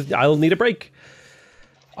 I'll need a break.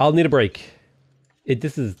 I'll need a break.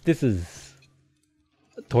 This is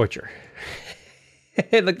torture.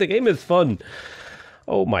 Like, the game is fun.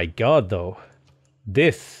 Oh my god, though.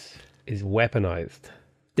 This is weaponized.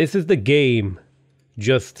 This is the game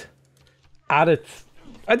just at its...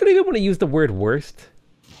 I don't even want to use the word worst,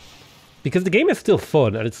 because the game is still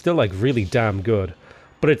fun and it's still like really damn good.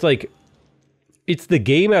 But it's like, it's the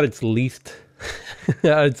game at its least,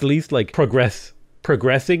 at its least like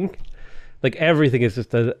progressing. Like everything is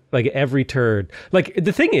just like every turn. Like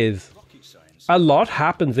the thing is, a lot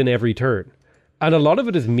happens in every turn, and a lot of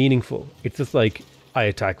it is meaningful. It's just like, I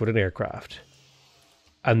attack with an aircraft,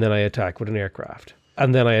 and then I attack with an aircraft,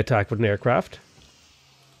 and then I attack with an aircraft,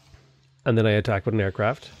 and then I attack with an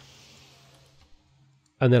aircraft,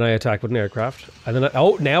 and then I attack with an aircraft, and then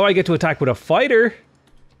oh, now I get to attack with a fighter.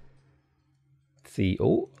 Let's see,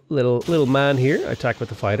 oh, little man here. I attack with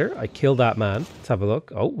the fighter. I kill that man. Let's have a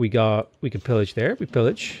look. Oh, we can pillage there. We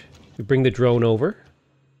pillage. We bring the drone over.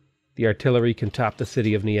 The artillery can tap the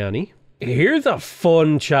city of Niani. Here's a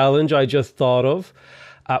fun challenge I just thought of.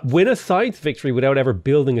 Win a science victory without ever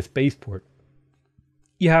building a spaceport.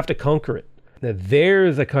 You have to conquer it. Now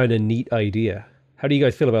there's a kind of neat idea. How do you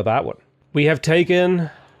guys feel about that one? We have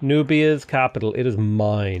taken Nubia's capital. It is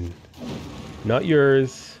mine. Not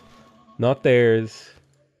yours. Not theirs.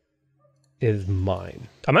 It is mine.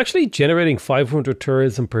 I'm actually generating 500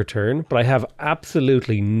 tourism per turn, but I have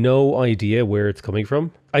absolutely no idea where it's coming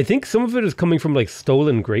from. I think some of it is coming from like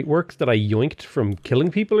stolen great works that I yoinked from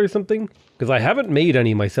killing people or something, because I haven't made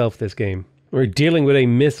any myself this game. We're dealing with a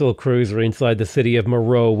missile cruiser inside the city of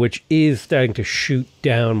Moreau, which is starting to shoot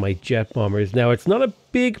down my jet bombers. Now, it's not a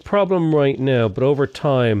big problem right now, but over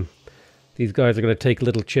time, these guys are going to take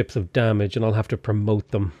little chips of damage and I'll have to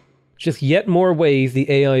promote them. Just yet more ways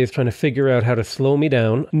the AI is trying to figure out how to slow me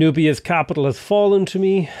down. Nubia's capital has fallen to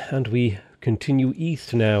me, and we continue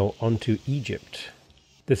east now onto Egypt.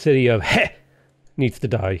 The city of Heh needs to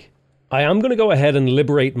die. I am going to go ahead and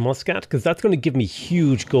liberate Muscat, because that's going to give me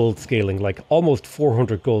huge gold scaling, like almost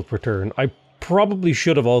 400 gold per turn. I probably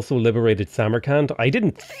should have also liberated Samarkand. I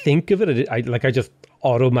didn't think of it. I just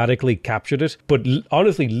automatically captured it. But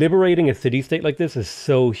honestly, liberating a city-state like this is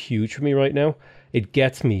so huge for me right now. It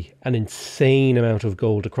gets me an insane amount of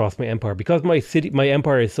gold across my empire. Because my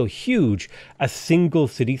empire is so huge, a single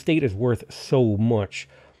city-state is worth so much.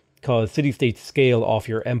 Because city-states scale off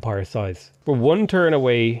your empire size. We're one turn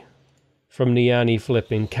away from Niani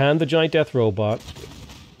flipping. Can the giant death robot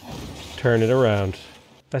turn it around?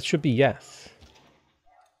 That should be yes.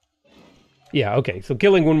 Yeah, okay. So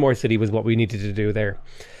killing one more city was what we needed to do there.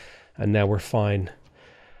 And now we're fine.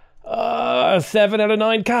 7 out of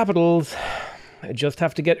 9 capitals. I just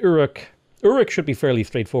have to get Uruk. Uruk should be fairly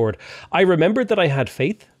straightforward. I remembered that I had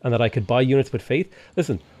faith and that I could buy units with faith.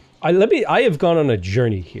 Listen, I have gone on a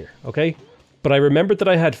journey here, okay? But I remembered that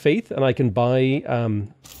I had faith and I can buy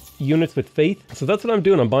units with faith. So that's what I'm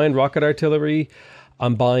doing. I'm buying rocket artillery.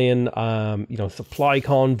 I'm buying, you know, supply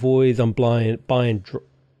convoys. I'm buying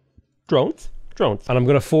drones. And I'm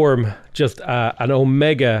going to form just an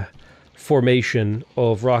omega formation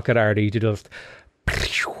of rocket arty to just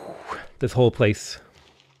this whole place.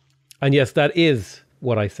 And yes, that is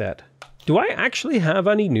what I said. Do I actually have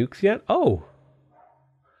any nukes yet? Oh,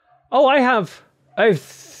 I have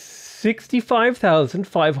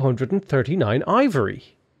 65,539 ivory.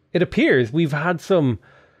 It appears we've had some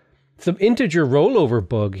integer rollover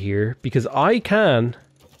bug here, because I can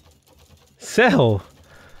sell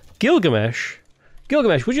Gilgamesh.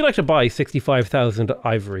 Gilgamesh, would you like to buy 65,000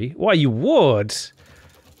 ivory? Why, you would.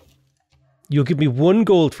 You'll give me 1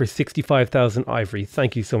 gold for 65,000 ivory.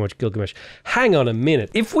 Thank you so much, Gilgamesh. Hang on a minute.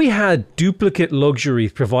 If we had duplicate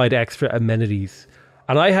luxuries provide extra amenities,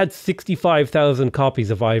 and I had 65,000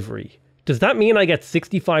 copies of ivory, does that mean I get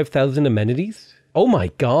 65,000 amenities? Oh my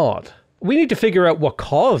God. We need to figure out what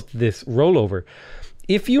caused this rollover.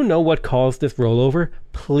 If you know what caused this rollover,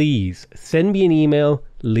 please send me an email,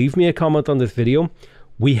 leave me a comment on this video.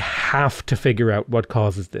 We have to figure out what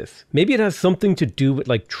causes this. Maybe it has something to do with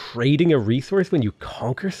like trading a resource when you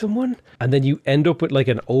conquer someone, and then you end up with like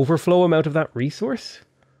an overflow amount of that resource.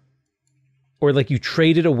 Or like you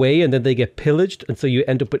trade it away and then they get pillaged, and so you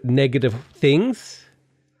end up with negative things.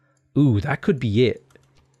 Ooh, that could be it.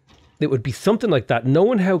 It would be something like that.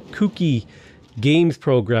 Knowing how kooky games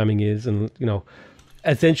programming is, and you know,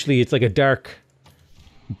 essentially it's like a dark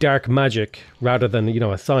magic rather than, you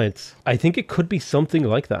know, a science. I think it could be something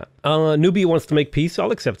like that. Newbie wants to make peace.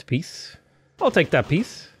 I'll accept peace. I'll take that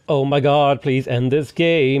peace. Oh my God, please end this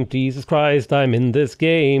game. Jesus Christ, I'm in this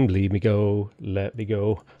game. Leave me go. Let me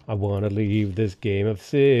go. I want to leave this game of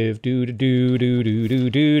Civ. Do do do do do do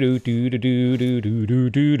do do do do do do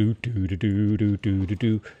do do do do do do do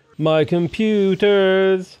do. My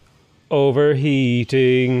computer's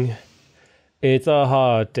overheating. It's a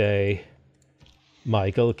hot day.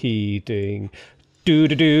 Michael Keating. Do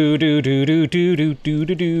do do do do do do do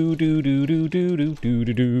do do do do do do do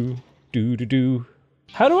do do do do do.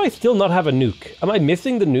 How do I still not have a nuke? Am I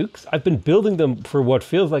missing the nukes? I've been building them for what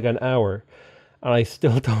feels like an hour, and I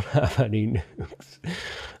still don't have any nukes.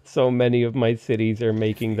 So many of my cities are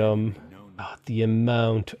making them. Oh, the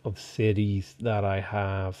amount of cities that I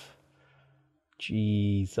have.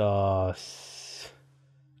 Jesus.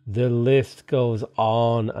 The list goes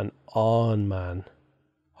on and on, man.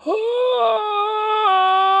 Oh,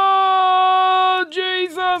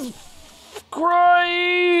 Jesus Christ!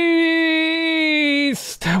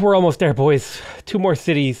 We're almost there, boys. 2 more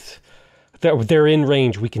cities. They're in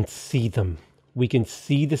range. We can see them. We can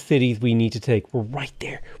see the cities we need to take. We're right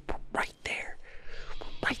there. We're right there.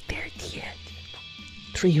 We're right there at the end.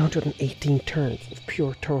 318 turns of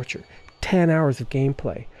pure torture. 10 hours of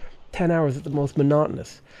gameplay. 10 hours of the most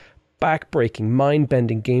monotonous, back-breaking,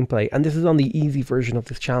 mind-bending gameplay. And this is on the easy version of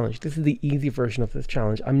this challenge. This is the easy version of this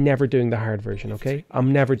challenge. I'm never doing the hard version, okay?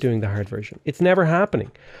 I'm never doing the hard version. It's never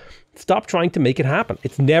happening. Stop trying to make it happen.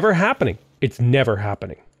 It's never happening. It's never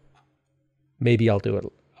happening. Maybe I'll do it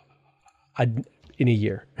in a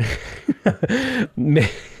year.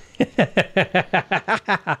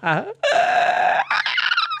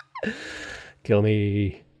 Kill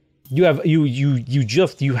me. You have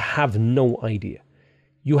no idea.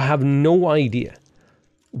 You have no idea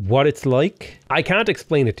what it's like. I can't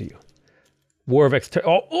explain it to you. War of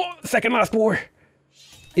second last war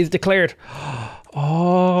is declared.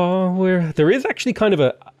 Oh, there is actually kind of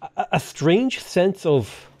a strange sense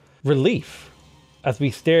of relief as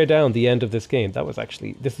we stare down the end of this game.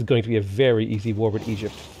 This is going to be a very easy war with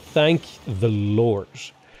Egypt. Thank the Lord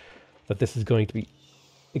that this is going to be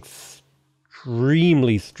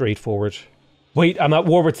extremely straightforward. Wait, I'm at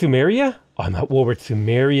war with Sumeria? I'm at war with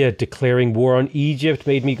Sumeria. Declaring war on Egypt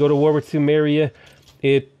made me go to war with Sumeria.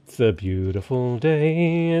 It's a beautiful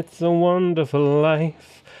day. It's a wonderful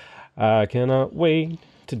life. I cannot wait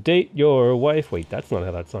to date your wife. Wait, that's not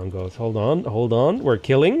how that song goes. Hold on. We're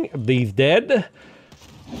killing these dead.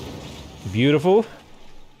 Beautiful.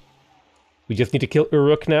 We just need to kill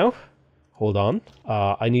Uruk now. Hold on.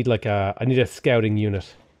 I need a scouting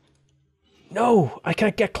unit. No, I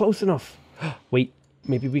can't get close enough. Wait,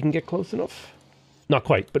 maybe we can get close enough? Not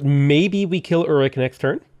quite, but maybe we kill Uruk next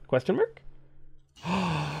turn? Question mark?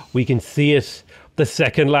 We can see it. The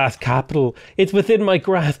second last capital. It's within my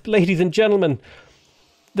grasp, ladies and gentlemen.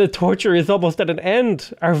 The torture is almost at an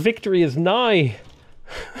end. Our victory is nigh.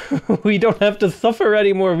 We don't have to suffer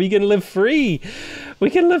anymore. We can live free. We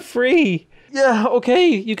can live free. Yeah, okay,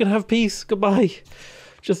 you can have peace. Goodbye.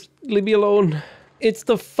 Just leave me alone. It's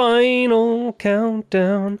the final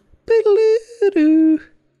countdown. Do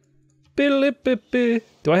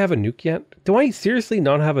I have a nuke yet? Do I seriously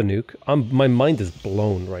not have a nuke? My mind is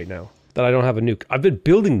blown right now that I don't have a nuke. I've been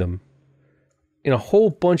building them in a whole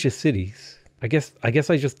bunch of cities. I guess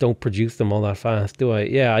I just don't produce them all that fast, do I?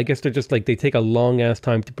 Yeah, I guess they're just like, they take a long ass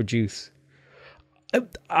time to produce.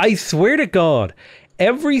 I swear to God,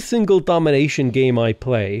 every single Domination game I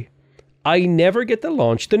play, I never get to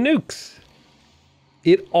launch the nukes.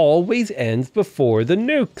 It always ends before the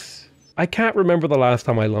nukes. I can't remember the last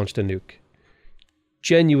time I launched a nuke.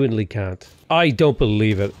 Genuinely can't. I don't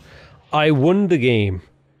believe it. I won the game.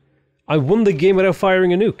 I won the game without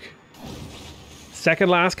firing a nuke. Second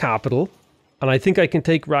last capital. And I think I can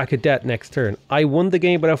take Rakadet next turn. I won the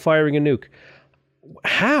game without firing a nuke.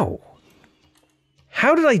 How?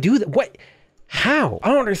 How did I do that? What? How? I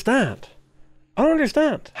don't understand. I don't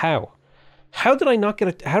understand. How? How did I not get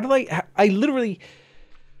it? How did I literally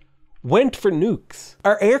went for nukes.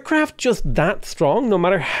 Are aircraft just that strong? No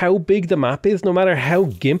matter how big the map is, no matter how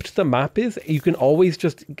gimped the map is, you can always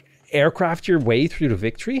just aircraft your way through the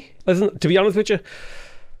victory? Listen, to be honest with you,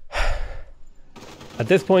 at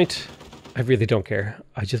this point, I really don't care.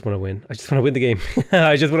 I just want to win. I just want to win the game.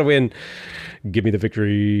 I just want to win. Give me the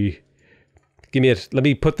victory. Give me it. Let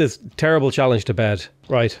me put this terrible challenge to bed.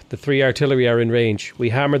 Right, the 3 artillery are in range. We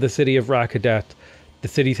hammer the city of Rakadet. The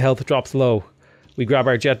city's health drops low. We grab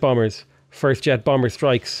our jet bombers. First jet bomber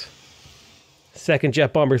strikes. Second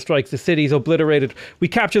jet bomber strikes. The city's obliterated. We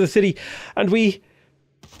capture the city and we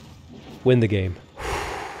win the game.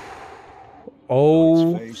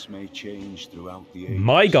 Oh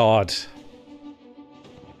my God.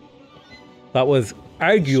 That was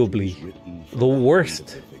arguably the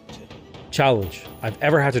worst challenge I've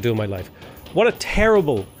ever had to do in my life. What a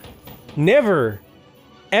terrible... Never,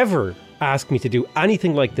 ever ask me to do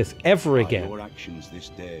anything like this ever again.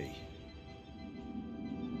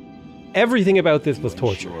 Everything about this was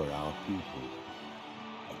torture.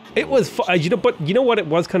 It was you know, but you know what? It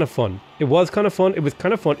was kind of fun. It was kind of fun. It was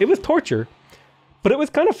kind of fun. It was torture, but it was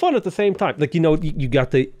kind of fun at the same time. Like, you know, you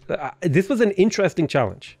got the... this was an interesting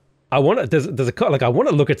challenge. I want to, I want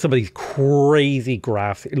to look at some of these crazy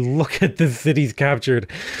graphs. Look at the cities captured.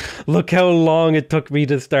 Look how long it took me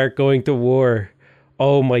to start going to war.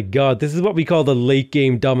 Oh my God, this is what we call the late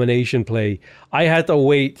game domination play. I had to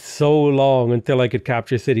wait so long until I could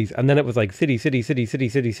capture cities. And then it was like city, city, city, city,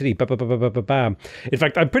 city, city, bam, bam, bam, bam, bam, bam. In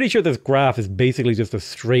fact, I'm pretty sure this graph is basically just a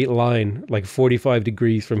straight line, like 45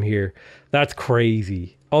 degrees from here. That's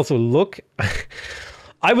crazy. Also, look,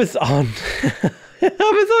 I was on... I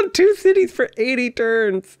was on 2 cities for 80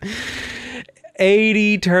 turns.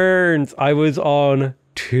 80 turns. I was on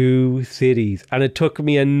 2 cities. And it took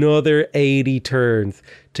me another 80 turns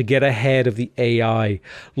to get ahead of the AI.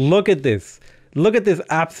 Look at this. Look at this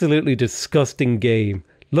absolutely disgusting game.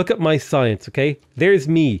 Look at my science, okay? There's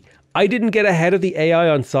me. I didn't get ahead of the AI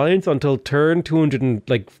on science until turn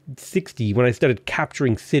 260 when I started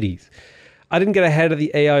capturing cities. I didn't get ahead of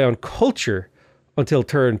the AI on culture until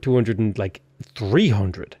turn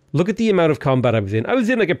 300. Look at the amount of combat I was in. I was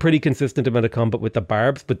in like a pretty consistent amount of combat with the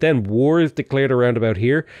barbs, but then war is declared around about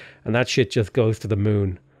here, and that shit just goes to the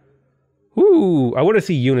moon. Ooh, I want to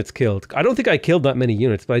see units killed. I don't think I killed that many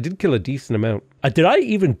units, but I did kill a decent amount. Did I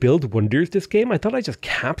even build wonders this game? I thought I just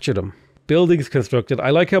captured them. Buildings constructed.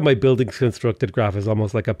 I like how my buildings constructed graph is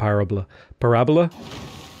almost like a parabola. Parabola?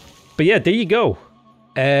 But yeah, there you go.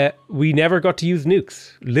 We never got to use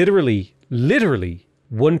nukes. Literally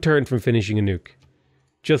 1 turn from finishing a nuke.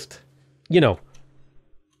 Just, you know.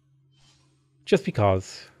 Just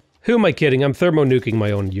because. Who am I kidding? I'm thermo-nuking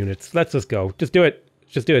my own units. Let's just go. Just do it.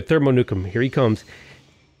 Just do it. Thermo-nuke him. Here he comes.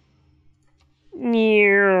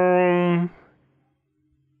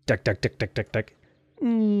 Duck, duck, duck, duck, duck, duck.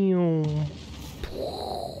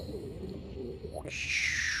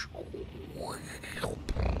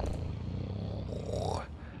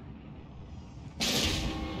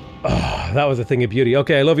 Oh, that was a thing of beauty.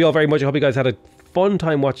 Okay, I love you all very much. I hope you guys had a fun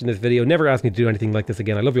time watching this video. Never ask me to do anything like this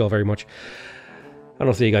again. I love you all very much. And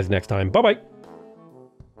I'll see you guys next time. Bye-bye.